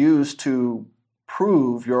was used to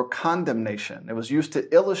prove your condemnation. It was used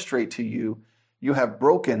to illustrate to you have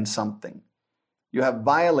broken something. You have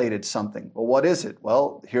violated something. Well, what is it?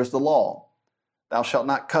 Well, here's the law. Thou shalt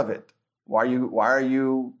not covet. Why are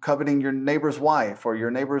you coveting your neighbor's wife or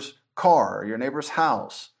your neighbor's car or your neighbor's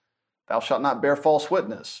house? Thou shalt not bear false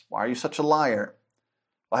witness. Why are you such a liar?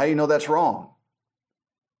 Well, how do you know that's wrong?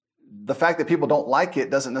 The fact that people don't like it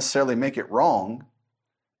doesn't necessarily make it wrong.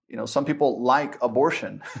 Some people like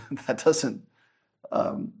abortion. That doesn't,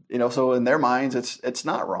 so in their minds, it's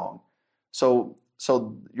not wrong. So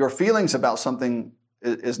your feelings about something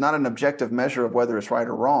is not an objective measure of whether it's right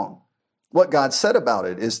or wrong. What God said about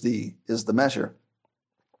it is the measure.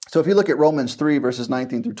 So if you look at Romans 3, verses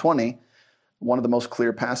 19 through 20, one of the most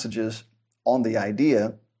clear passages on the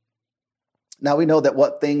idea, now we know that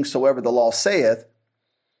what things soever the law saith,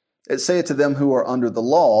 it saith to them who are under the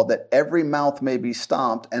law, that every mouth may be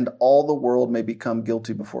stopped, and all the world may become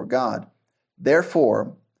guilty before God.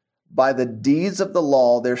 Therefore, by the deeds of the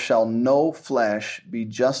law there shall no flesh be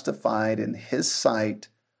justified in his sight,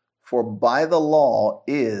 for by the law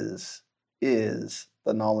is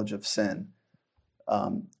the knowledge of sin.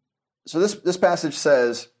 So this passage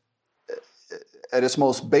says, at its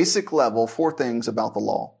most basic level, four things about the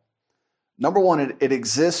law. Number one, it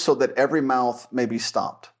exists so that every mouth may be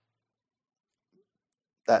stopped.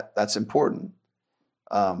 That's important.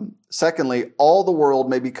 Secondly, all the world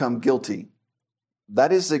may become guilty.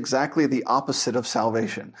 That is exactly the opposite of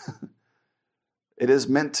salvation. It is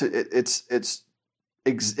meant to. It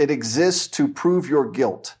exists to prove your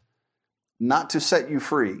guilt, not to set you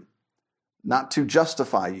free, not to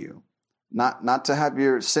justify you, not to have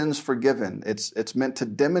your sins forgiven. It's meant to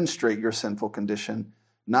demonstrate your sinful condition,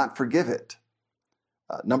 not forgive it.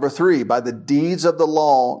 Number three, by the deeds of the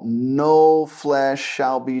law, no flesh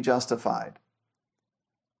shall be justified.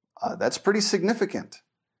 That's pretty significant.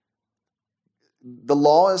 The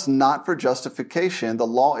law is not for justification. The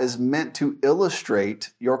law is meant to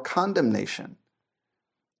illustrate your condemnation,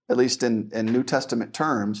 at least in New Testament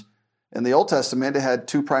terms. In the Old Testament, it had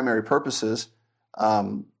two primary purposes.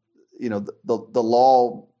 The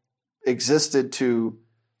law existed to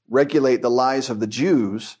regulate the lives of the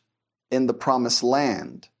Jews in the promised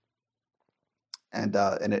land. And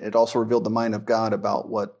it also revealed the mind of God about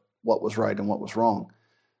what was right and what was wrong.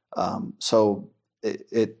 So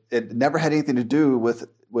it never had anything to do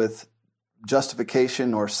with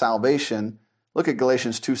justification or salvation. Look at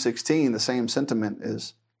Galatians 2:16. The same sentiment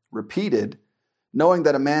is repeated. Knowing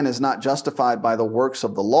that a man is not justified by the works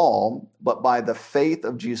of the law, but by the faith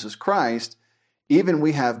of Jesus Christ, even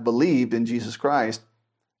we have believed in Jesus Christ,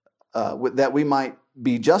 that we might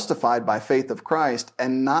be justified by faith of Christ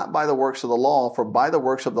and not by the works of the law, for by the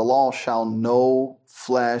works of the law shall no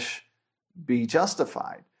flesh be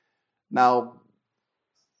justified. Now,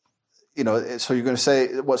 so you're going to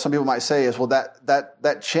say, what some people might say is, well,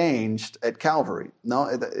 that changed at Calvary. No,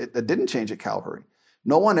 it didn't change at Calvary.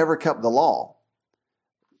 No one ever kept the law.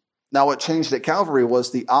 Now, what changed at Calvary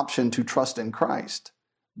was the option to trust in Christ.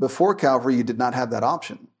 Before Calvary, you did not have that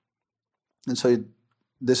option. And so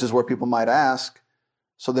this is where people might ask,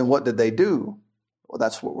 so then what did they do? Well,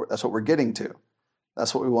 that's what we're getting to.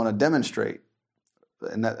 That's what we want to demonstrate.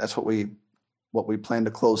 And that's what we plan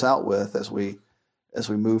to close out with as we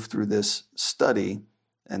move through this study.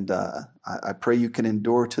 And I pray you can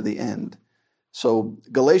endure to the end. So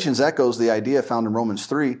Galatians echoes the idea found in Romans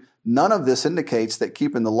 3. None of this indicates that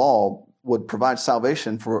keeping the law would provide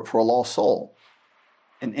salvation for a lost soul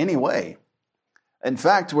in any way. In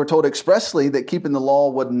fact, we're told expressly that keeping the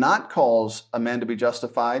law would not cause a man to be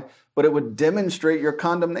justified, but it would demonstrate your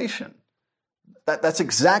condemnation. That's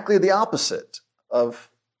exactly the opposite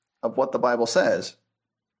of what the Bible says.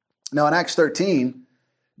 Now in Acts 13,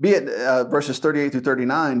 verses 38 through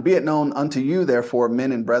 39, be it known unto you, therefore,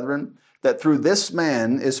 men and brethren, that through this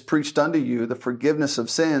man is preached unto you the forgiveness of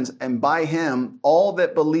sins, and by him all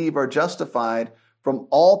that believe are justified from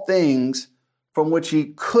all things from which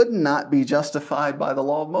ye could not be justified by the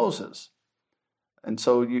law of Moses. And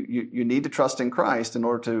so you need to trust in Christ in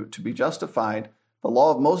order to be justified. The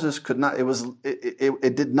law of Moses could not,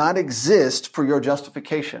 it did not exist for your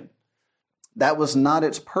justification. That was not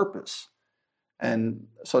its purpose. And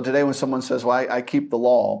so today when someone says, well, I keep the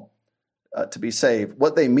law to be saved,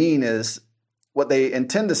 what they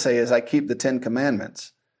intend to say is I keep the 10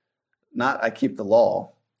 Commandments, not I keep the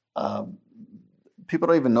law. People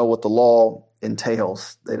don't even know what the law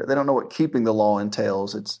entails. They don't know what keeping the law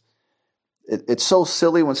entails. It's so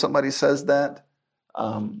silly when somebody says that.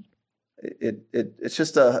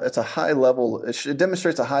 It's a high level. It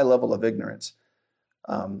demonstrates a high level of ignorance,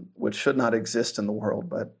 which should not exist in the world,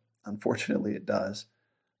 but unfortunately it does.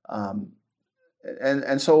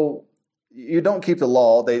 And so you don't keep the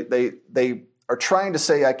law. They are trying to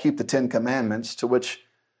say I keep the 10 Commandments, to which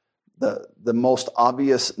the most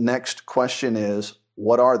obvious next question is,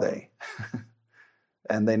 what are they?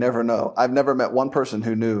 And they never know. I've never met one person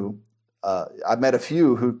who knew. I've met a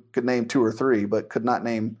few who could name 2 or 3, but could not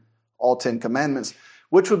name all 10 Commandments,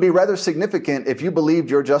 which would be rather significant if you believed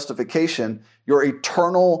your justification, your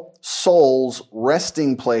eternal soul's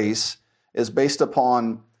resting place is based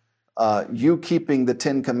upon you keeping the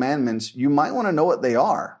 10 Commandments. You might want to know what they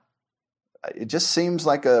are. It just seems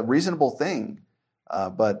like a reasonable thing,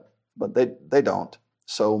 but they don't.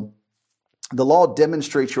 So the law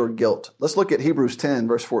demonstrates your guilt. Let's look at Hebrews 10,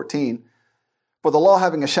 verse 14. For the law,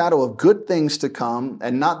 having a shadow of good things to come,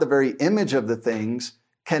 and not the very image of the things,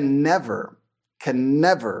 can never,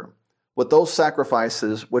 with those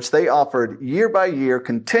sacrifices which they offered year by year,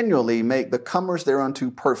 continually make the comers thereunto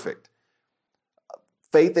perfect.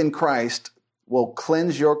 Faith in Christ will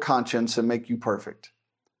cleanse your conscience and make you perfect.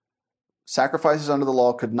 Sacrifices under the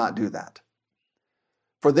law could not do that.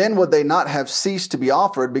 For then would they not have ceased to be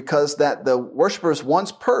offered, because that the worshipers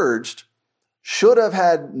once purged should have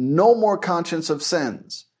had no more conscience of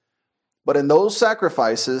sins. But in those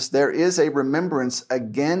sacrifices there is a remembrance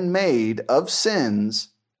again made of sins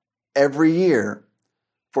every year,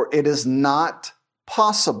 for it is not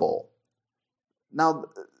possible. Now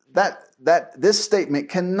that this statement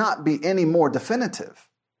cannot be any more definitive,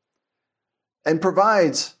 and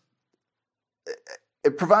provides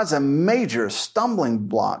a major stumbling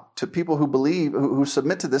block to people who believe, who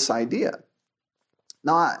submit to this idea.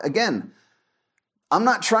 Now, again, I'm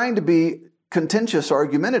not trying to be contentious or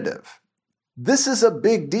argumentative. This is a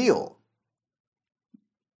big deal.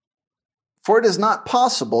 For it is not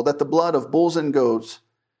possible that the blood of bulls and goats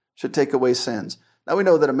should take away sins. Now we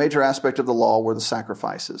know that a major aspect of the law were the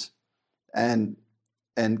sacrifices. And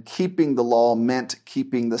keeping the law meant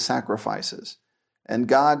keeping the sacrifices. And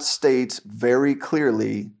God states very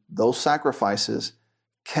clearly those sacrifices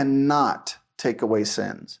cannot take away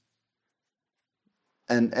sins.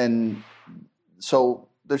 And so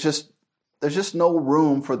there's just no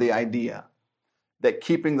room for the idea that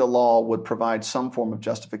keeping the law would provide some form of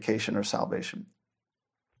justification or salvation.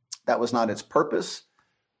 That was not its purpose.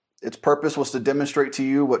 Its purpose was to demonstrate to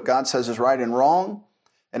you what God says is right and wrong,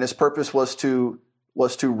 and his purpose was to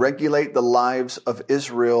regulate the lives of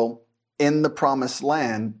Israel in the promised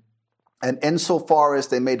land. And insofar as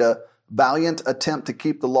they made a valiant attempt to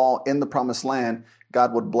keep the law in the promised land,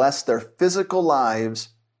 God would bless their physical lives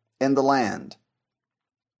in the land.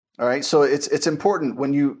 All right, so it's important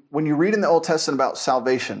when you read in the Old Testament about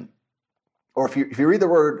salvation, or if you read the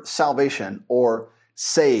word salvation or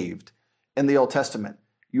saved in the Old Testament,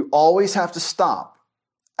 you always have to stop,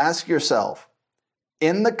 ask yourself,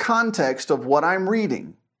 in the context of what I'm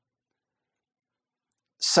reading,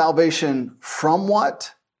 salvation from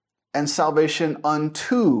what and salvation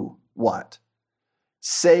unto what?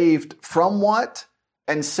 Saved from what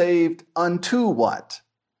and saved unto what?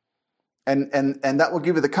 And that will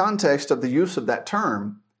give you the context of the use of that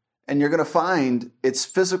term, and you're going to find it's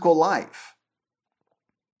physical life.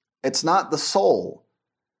 It's not the soul.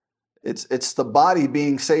 It's the body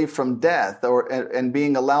being saved from death and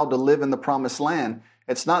being allowed to live in the promised land.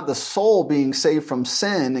 It's not the soul being saved from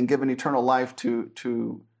sin and given eternal life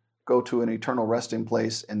to go to an eternal resting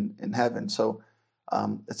place in heaven. So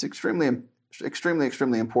it's extremely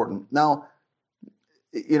important. Now,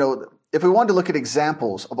 if we wanted to look at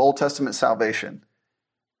examples of Old Testament salvation,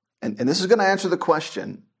 and this is going to answer the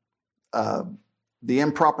question, the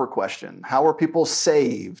improper question, how are people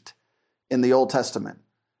saved in the Old Testament?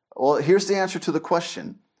 Well, here's the answer to the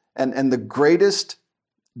question. And the greatest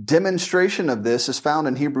demonstration of this is found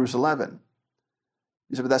in Hebrews 11.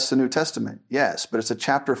 You say, but that's the New Testament. Yes, but it's a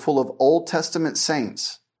chapter full of Old Testament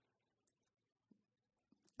saints.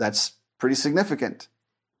 That's pretty significant.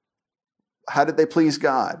 How did they please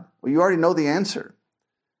God? Well, you already know the answer,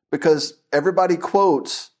 because everybody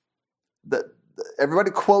quotes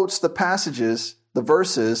the passages, the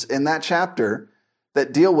verses in that chapter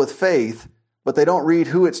that deal with faith, but they don't read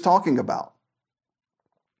who it's talking about.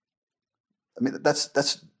 I mean,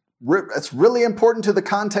 that's really important to the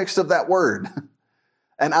context of that word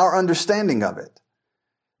and our understanding of it.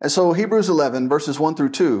 And so Hebrews 11, verses 1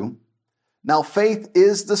 through 2, now faith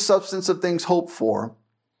is the substance of things hoped for,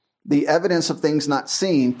 the evidence of things not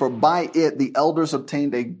seen, for by it the elders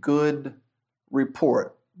obtained a good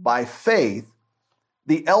report. By faith,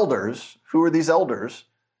 the elders, who are these elders?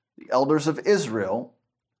 The elders of Israel,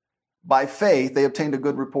 by faith, they obtained a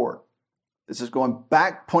good report. This is going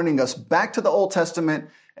back, pointing us back to the Old Testament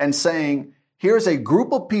and saying, here's a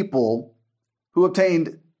group of people who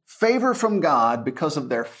obtained favor from God because of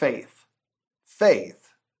their faith.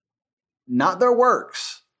 Faith, not their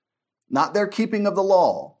works, not their keeping of the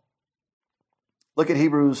law. Look at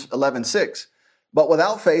Hebrews 11:6. But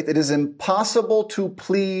without faith, it is impossible to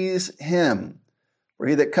please him. For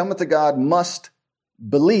he that cometh to God must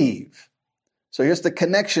believe. So here's the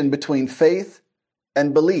connection between faith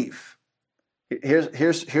and belief.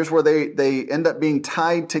 Here's where they end up being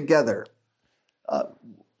tied together.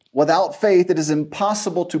 Without faith, it is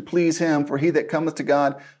impossible to please him. For he that cometh to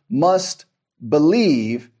God must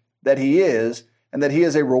believe that he is, and that he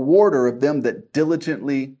is a rewarder of them that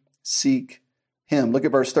diligently seek him. Look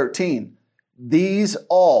at verse 13. These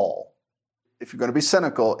all, if you're going to be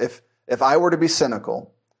cynical, if I were to be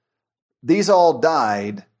cynical, these all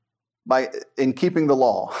died in keeping the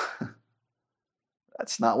law.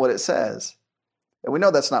 That's not what it says. And we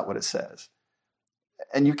know that's not what it says.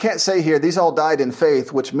 And you can't say here, these all died in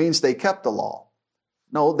faith, which means they kept the law.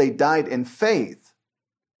 No, they died in faith.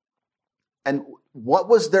 And what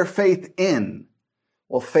was their faith in?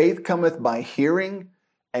 Well, faith cometh by hearing,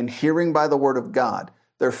 and hearing by the word of God.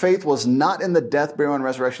 Their faith was not in the death, burial, and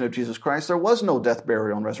resurrection of Jesus Christ. There was no death,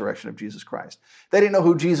 burial, and resurrection of Jesus Christ. They didn't know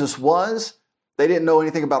who Jesus was. They didn't know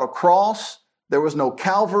anything about a cross. There was no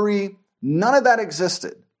Calvary. None of that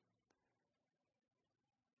existed.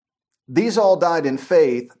 These all died in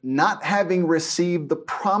faith, not having received the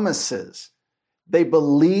promises. They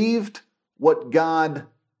believed what God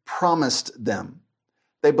promised them.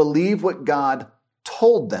 They believed what God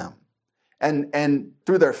told them. And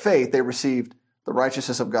through their faith, they received the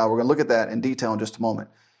righteousness of God. We're going to look at that in detail in just a moment.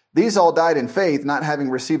 These all died in faith, not having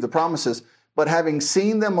received the promises, but having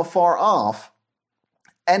seen them afar off,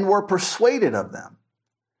 and were persuaded of them,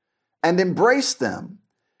 and embraced them,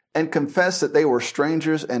 and confessed that they were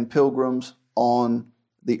strangers and pilgrims on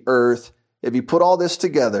the earth. If you put all this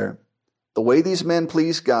together, the way these men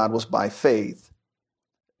pleased God was by faith,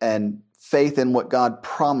 and faith in what God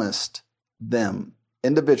promised them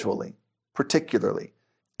individually, particularly.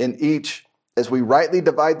 In each, as we rightly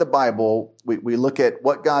divide the Bible, we look at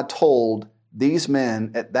what God told these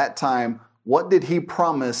men at that time. What did he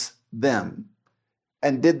promise them?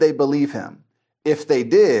 And did they believe him? If they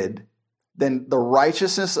did, then the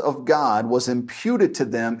righteousness of God was imputed to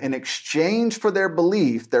them in exchange for their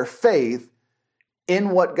belief, their faith in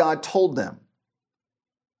what God told them.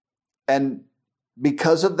 And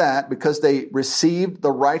because of that, because they received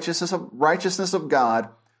the righteousness of God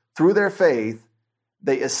through their faith,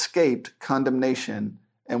 they escaped condemnation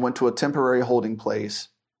and went to a temporary holding place,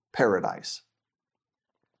 paradise.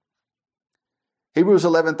 Hebrews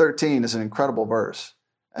 11:13 is an incredible verse,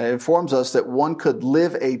 and it informs us that one could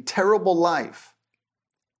live a terrible life,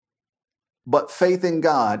 but faith in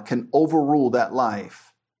God can overrule that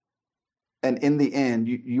life. And in the end,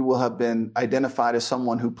 you will have been identified as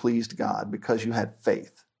someone who pleased God because you had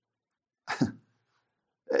faith.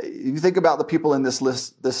 You think about the people in this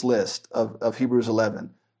list of Hebrews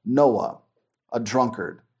 11. Noah, a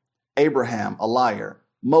drunkard. Abraham, a liar.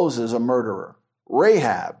 Moses, a murderer.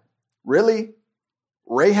 Rahab. Really?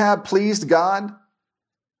 Rahab pleased God?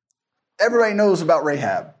 Everybody knows about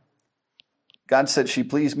Rahab. God said she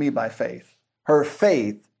pleased me by faith. Her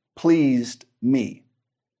faith pleased me.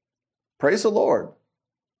 Praise the Lord.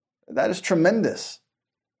 That is tremendous.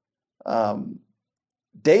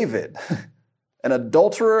 David, an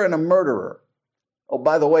adulterer and a murderer. Oh,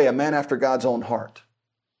 by the way, a man after God's own heart.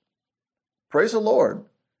 Praise the Lord.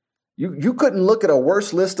 You couldn't look at a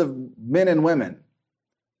worse list of men and women.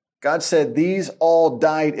 God said these all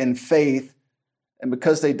died in faith, and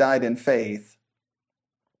because they died in faith,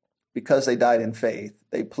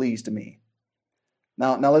 they pleased me.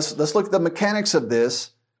 Now let's look at the mechanics of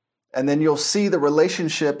this, and then you'll see the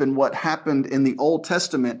relationship in what happened in the Old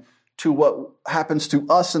Testament to what happens to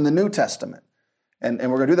us in the New Testament. And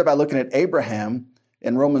we're going to do that by looking at Abraham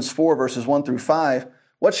in Romans 4, verses 1 through 5.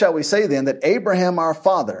 What shall we say then? That Abraham our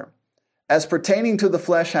father, as pertaining to the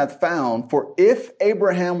flesh, hath found, for if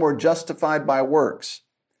Abraham were justified by works,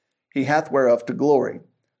 he hath whereof to glory,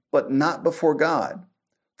 but not before God.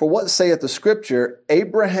 For what saith the Scripture?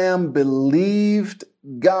 Abraham believed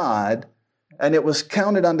God, and it was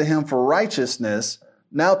counted unto him for righteousness.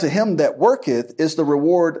 Now to him that worketh is the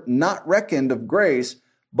reward not reckoned of grace,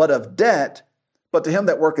 but of debt. But to him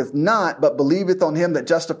that worketh not, but believeth on him that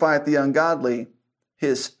justifieth the ungodly,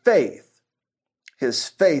 his faith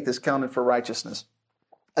is counted for righteousness.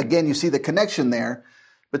 Again, you see the connection there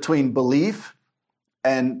between belief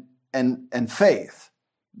and faith.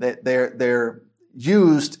 They're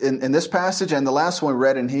used in this passage, and the last one we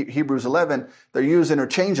read in Hebrews 11, they're used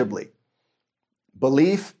interchangeably.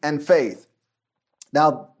 Belief and faith.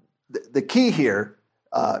 Now, the key here,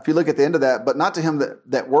 if you look at the end of that, but not to him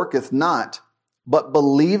that worketh not, but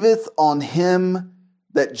believeth on him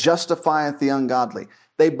that justifieth the ungodly.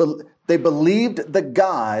 They believed the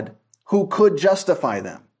God who could justify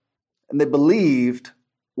them. And they believed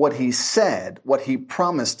what he said, what he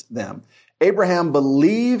promised them. Abraham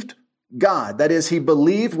believed God. That is, he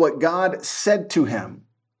believed what God said to him.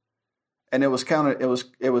 And it was counted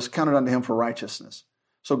unto him for righteousness.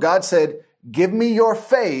 So God said, give me your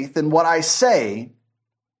faith in what I say,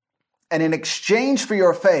 and in exchange for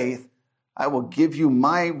your faith, I will give you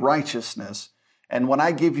my righteousness. And when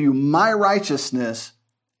I give you my righteousness,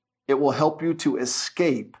 it will help you to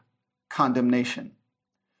escape condemnation.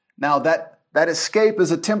 Now, that escape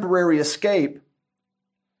is a temporary escape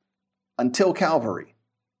until Calvary.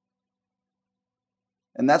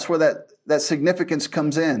 And that's where that significance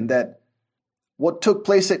comes in, that what took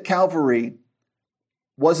place at Calvary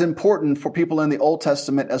was important for people in the Old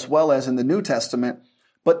Testament as well as in the New Testament,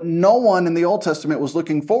 but no one in the Old Testament was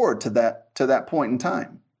looking forward to that point in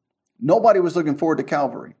time. Nobody was looking forward to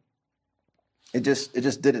Calvary. It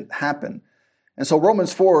just didn't happen. And so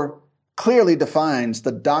Romans 4 clearly defines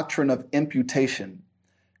the doctrine of imputation.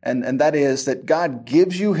 And that is that God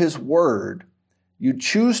gives you his word. You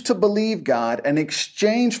choose to believe God. In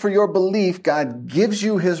exchange for your belief, God gives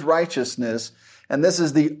you his righteousness. And this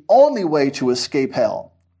is the only way to escape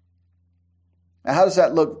hell. Now, how does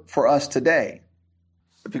that look for us today?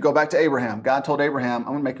 If you go back to Abraham, God told Abraham, I'm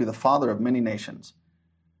going to make you the father of many nations.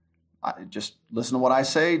 Just listen to what I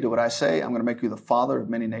say, do what I say. I'm going to make you the father of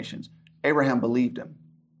many nations. Abraham believed him.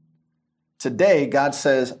 Today, God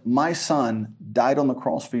says, my son died on the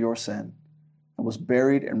cross for your sin and was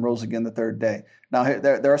buried and rose again the third day. Now,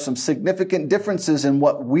 there are some significant differences in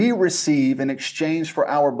what we receive in exchange for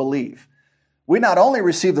our belief. We not only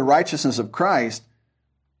receive the righteousness of Christ,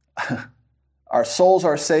 our souls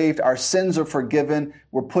are saved, our sins are forgiven,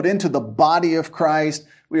 we're put into the body of Christ,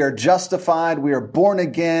 we are justified, we are born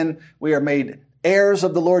again, we are made heirs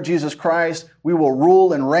of the Lord Jesus Christ, we will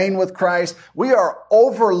rule and reign with Christ. We are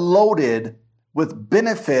overloaded with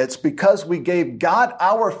benefits because we gave God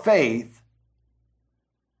our faith,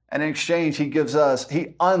 and in exchange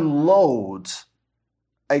he unloads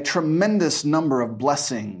a tremendous number of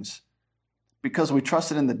blessings because we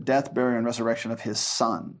trusted in the death, burial, and resurrection of his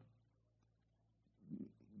son.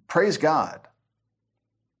 Praise God.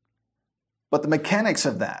 But the mechanics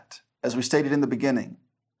of that, as we stated in the beginning,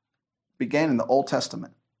 began in the Old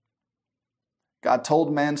Testament. God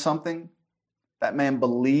told man something, that man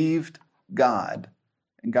believed God,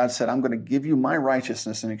 and God said, I'm going to give you my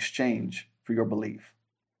righteousness in exchange for your belief.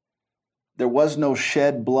 There was no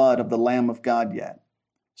shed blood of the Lamb of God yet.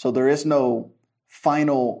 So there is no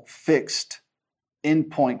final fixed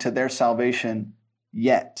endpoint to their salvation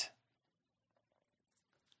yet,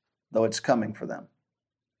 though it's coming for them.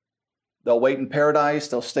 They'll wait in paradise.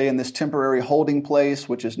 They'll stay in this temporary holding place,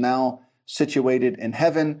 which is now situated in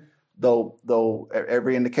heaven, though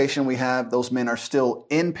every indication we have, those men are still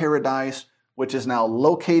in paradise, which is now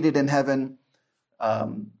located in heaven.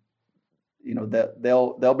 They'll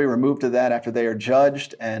be removed to that after they are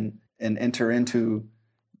judged and enter into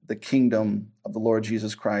the kingdom of the Lord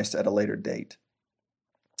Jesus Christ at a later date.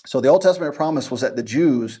 So the Old Testament promise was that the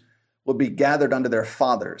Jews would be gathered unto their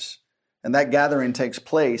fathers. And that gathering takes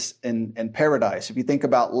place in paradise. If you think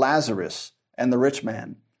about Lazarus and the rich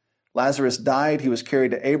man, Lazarus died. He was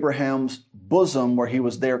carried to Abraham's bosom, where he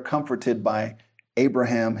was there comforted by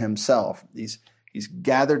Abraham himself. He's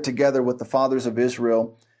gathered together with the fathers of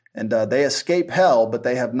Israel, and they escape hell, but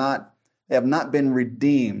they have not been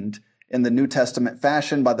redeemed in the New Testament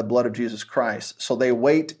fashion by the blood of Jesus Christ. So they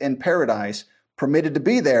wait in paradise, permitted to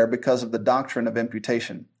be there because of the doctrine of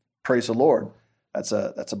imputation. Praise the Lord. That's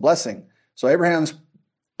a blessing. So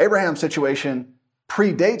Abraham's situation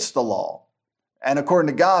predates the law. And according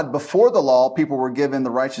to God, before the law, people were given the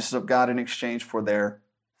righteousness of God in exchange for their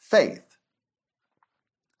faith.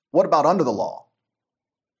 What about under the law?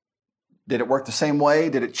 Did it work the same way?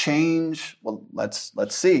 Did it change? Well, let's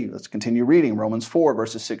see. Let's continue reading Romans 4,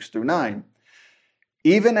 verses 6 through 9.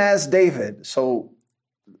 Even as David, so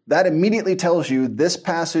that immediately tells you this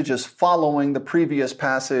passage is following the previous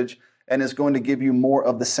passage and is going to give you more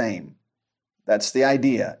of the same. That's the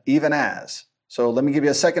idea, even as. So let me give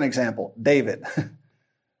you a second example. David,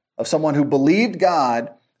 of someone who believed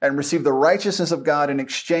God and received the righteousness of God in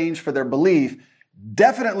exchange for their belief,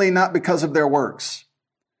 definitely not because of their works.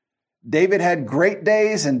 David had great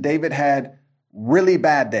days and David had really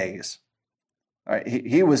bad days. All right,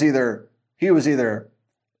 he was either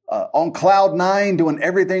on cloud nine doing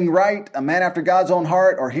everything right, a man after God's own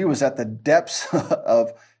heart, or he was at the depths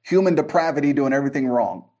of human depravity doing everything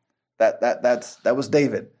wrong. That was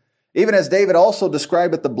David. Even as David also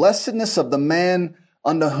described the blessedness of the man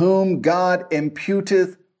unto whom God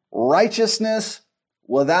imputeth righteousness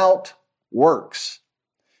without works,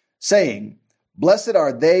 saying, Blessed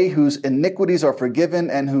are they whose iniquities are forgiven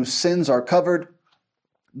and whose sins are covered.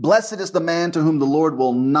 Blessed is the man to whom the Lord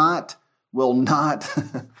will not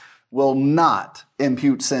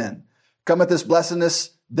impute sin. Cometh this blessedness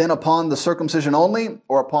then upon the circumcision only,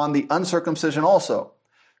 or upon the uncircumcision also?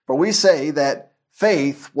 For we say that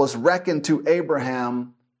faith was reckoned to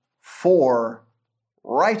Abraham for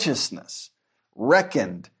righteousness.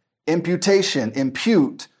 Reckoned, imputation,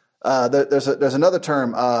 impute. There's another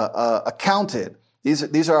term, accounted.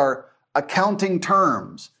 These are accounting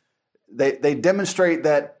terms. They demonstrate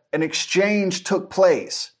that an exchange took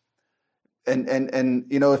place. And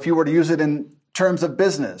if you were to use it in terms of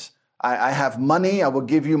business, I have money, I will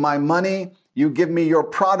give you my money, you give me your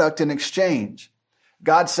product in exchange.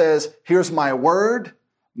 God says, here's my word.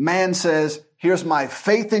 Man says, here's my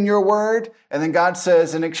faith in your word. And then God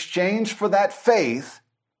says, in exchange for that faith,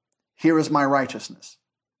 here is my righteousness.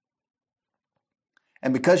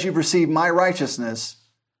 And because you've received my righteousness,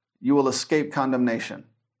 you will escape condemnation.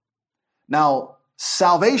 Now,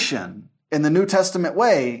 salvation in the New Testament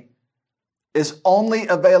way is only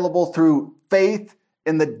available through faith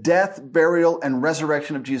in the death, burial, and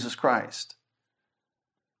resurrection of Jesus Christ.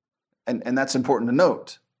 And that's important to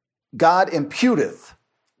note. God imputeth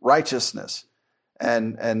righteousness.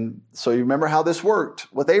 And so you remember how this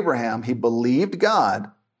worked with Abraham. He believed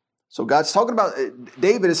God. So God's talking about,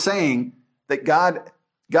 David is saying that God,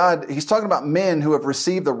 he's talking about men who have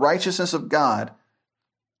received the righteousness of God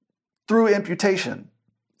through imputation.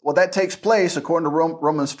 Well, that takes place, according to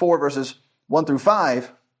Romans 4, verses 1 through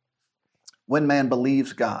 5, when man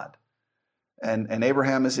believes God. And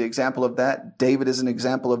Abraham is the example of that. David is an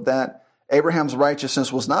example of that. Abraham's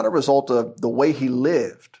righteousness was not a result of the way he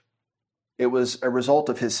lived. It was a result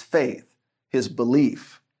of his faith, his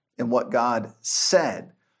belief in what God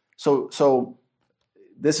said. So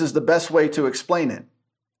this is the best way to explain it.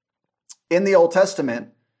 In the Old Testament,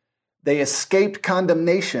 they escaped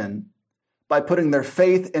condemnation by putting their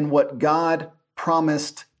faith in what God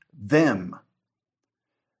promised them.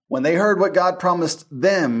 When they heard what God promised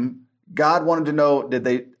them, God wanted to know,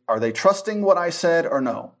 are they trusting what I said or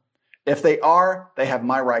no? If they are, they have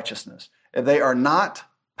my righteousness. If they are not,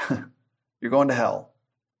 you're going to hell.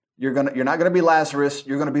 You're not going to be Lazarus.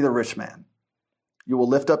 You're going to be the rich man. You will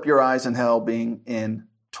lift up your eyes in hell, being in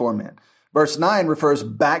torment. Verse 9 refers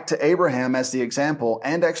back to Abraham as the example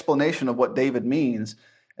and explanation of what David means.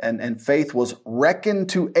 And faith was reckoned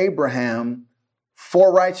to Abraham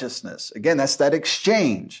for righteousness. Again, that's that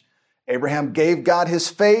exchange. Abraham gave God his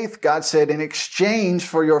faith. God said, in exchange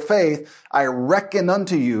for your faith, I reckon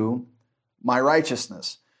unto you my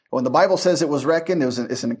righteousness. When the Bible says it was reckoned,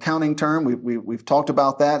 it's an accounting term. We've talked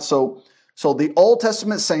about that. So the Old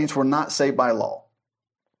Testament saints were not saved by law.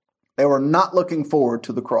 They were not looking forward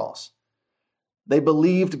to the cross. They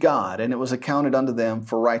believed God, and it was accounted unto them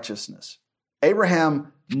for righteousness.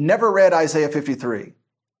 Abraham never read Isaiah 53.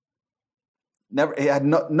 He had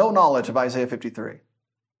no knowledge of Isaiah 53. He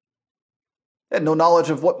had no knowledge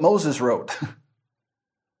of what Moses wrote.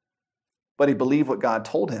 But he believed what God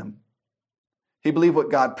told him. He believed what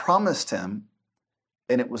God promised him,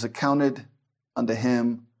 and it was accounted unto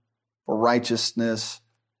him for righteousness.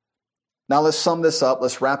 Now let's sum this up.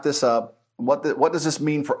 Let's wrap this up. What does this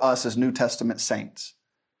mean for us as New Testament saints?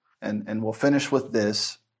 And we'll finish with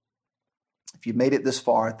this. If you made it this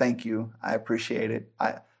far, thank you. I appreciate it.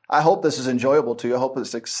 I hope this is enjoyable to you. I hope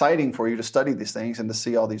it's exciting for you to study these things and to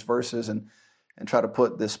see all these verses and try to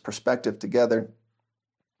put this perspective together.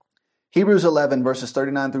 Hebrews 11, verses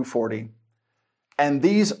 39 through 40. And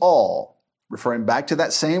these all, referring back to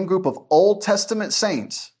that same group of Old Testament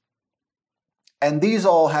saints, and these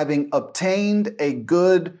all having obtained a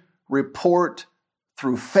good report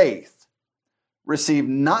through faith, received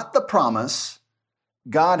not the promise,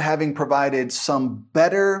 God having provided some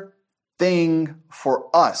better thing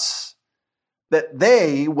for us, that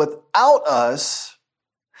they without us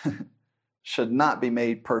should not be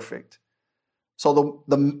made perfect. So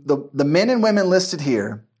the men and women listed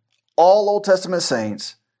here, all Old Testament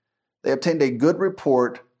saints, they obtained a good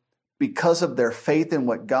report because of their faith in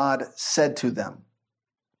what God said to them.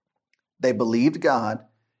 They believed God.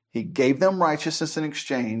 He gave them righteousness in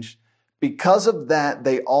exchange. Because of that,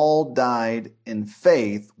 they all died in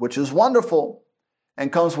faith, which is wonderful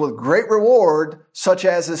and comes with great reward, such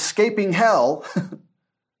as escaping hell.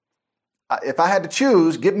 If I had to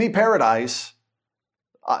choose, give me paradise,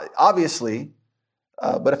 obviously.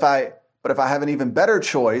 But if I have an even better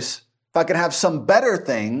choice, if I could have some better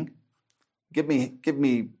thing, put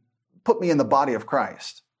me in the body of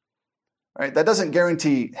Christ. Right? That doesn't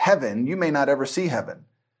guarantee heaven. You may not ever see heaven.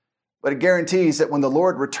 But it guarantees that when the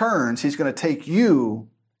Lord returns, he's going to take you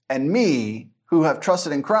and me, who have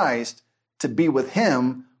trusted in Christ, to be with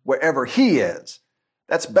him wherever he is.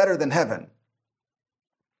 That's better than heaven.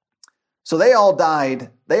 So they all died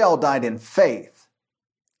in faith.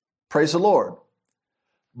 Praise the Lord.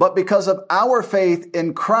 But because of our faith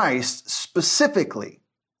in Christ specifically,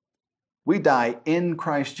 we die in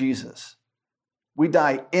Christ Jesus. We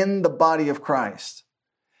die in the body of Christ.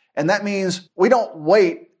 And that means we don't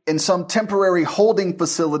wait in some temporary holding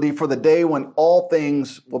facility for the day when all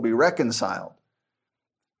things will be reconciled.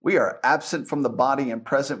 We are absent from the body and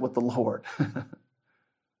present with the Lord.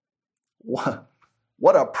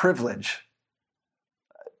 What a privilege.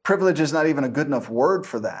 Privilege is not even a good enough word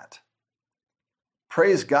for that.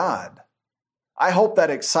 Praise God. I hope that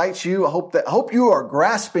excites you. I hope you are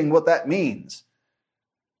grasping what that means.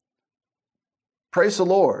 Praise the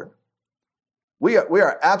Lord. We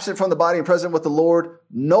are absent from the body and present with the Lord.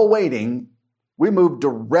 No waiting. We move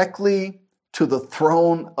directly to the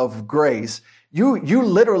throne of grace. You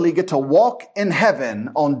literally get to walk in heaven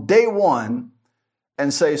on day one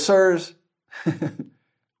and say, sirs,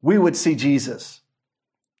 we would see Jesus.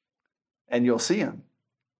 And you'll see him.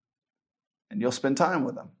 And you'll spend time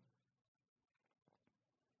with him.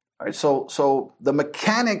 All right, so the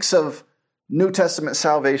mechanics of New Testament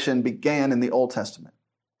salvation began in the Old Testament.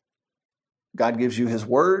 God gives you his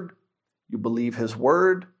word. You believe his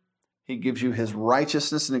word. He gives you his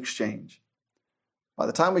righteousness in exchange. By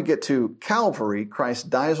the time we get to Calvary, Christ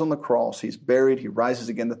dies on the cross. He's buried. He rises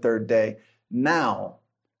again the third day. Now,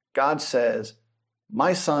 God says,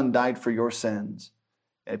 my son died for your sins.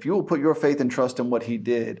 And if you will put your faith and trust in what he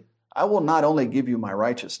did, I will not only give you my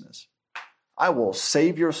righteousness, I will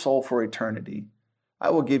save your soul for eternity. I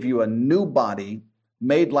will give you a new body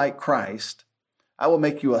made like Christ. I will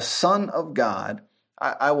make you a son of God.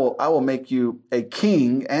 I will make you a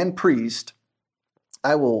king and priest.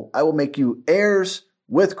 I will make you heirs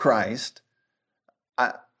with Christ.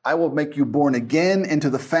 I will make you born again into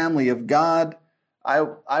the family of God.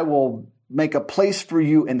 I will make a place for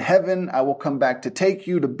you in heaven. I will come back to take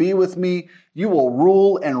you to be with me. You will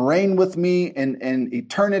rule and reign with me in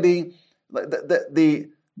eternity. The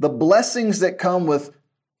the blessings that come with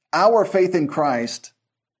our faith in Christ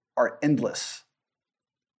are endless.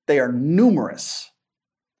 They are numerous.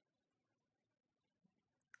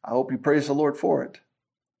 I hope you praise the Lord for it.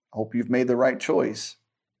 I hope you've made the right choice.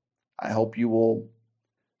 I hope you will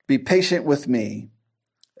be patient with me,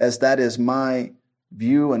 as that is my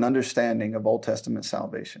view and understanding of Old Testament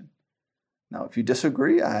salvation. Now, if you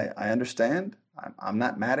disagree, I understand. I'm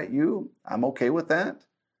not mad at you. I'm okay with that.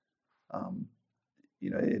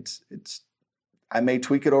 I may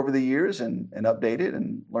tweak it over the years and update it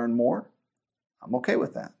and learn more. I'm okay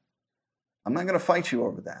with that. I'm not going to fight you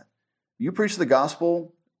over that. You preach the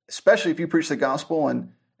gospel, especially if you preach the gospel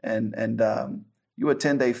and you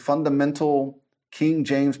attend a fundamental King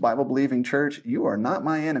James Bible believing church, you are not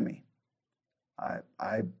my enemy.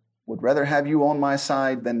 I would rather have you on my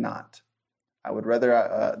side than not. I would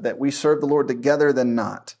rather that we serve the Lord together than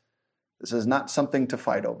not. This is not something to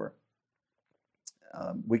fight over.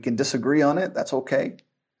 We can disagree on it. That's okay.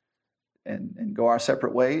 And go our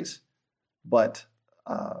separate ways. But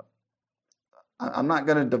I'm not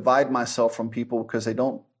going to divide myself from people because they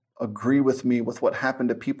don't agree with me with what happened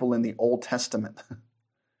to people in the Old Testament.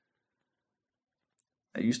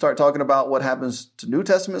 You start talking about what happens to New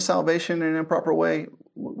Testament salvation in an improper way,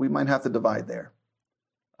 we might have to divide there.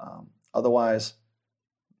 Otherwise,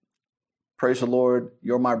 praise the Lord,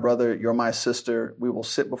 you're my brother, you're my sister. We will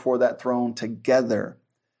sit before that throne together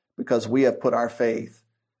because we have put our faith,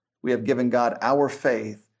 we have given God our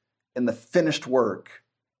faith in the finished work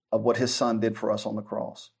of what his son did for us on the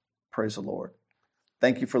cross. Praise the Lord.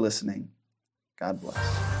 Thank you for listening. God bless.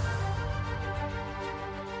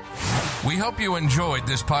 We hope you enjoyed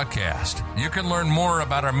this podcast. You can learn more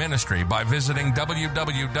about our ministry by visiting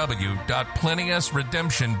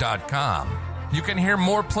www.plenteousredemption.com. You can hear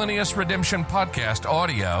more Plenteous Redemption podcast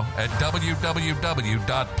audio at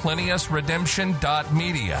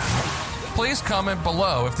www.plenteousredemption.media. Please comment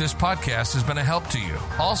below if this podcast has been a help to you.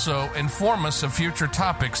 Also, inform us of future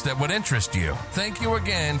topics that would interest you. Thank you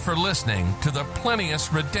again for listening to the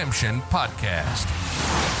Plenteous Redemption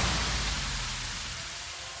podcast.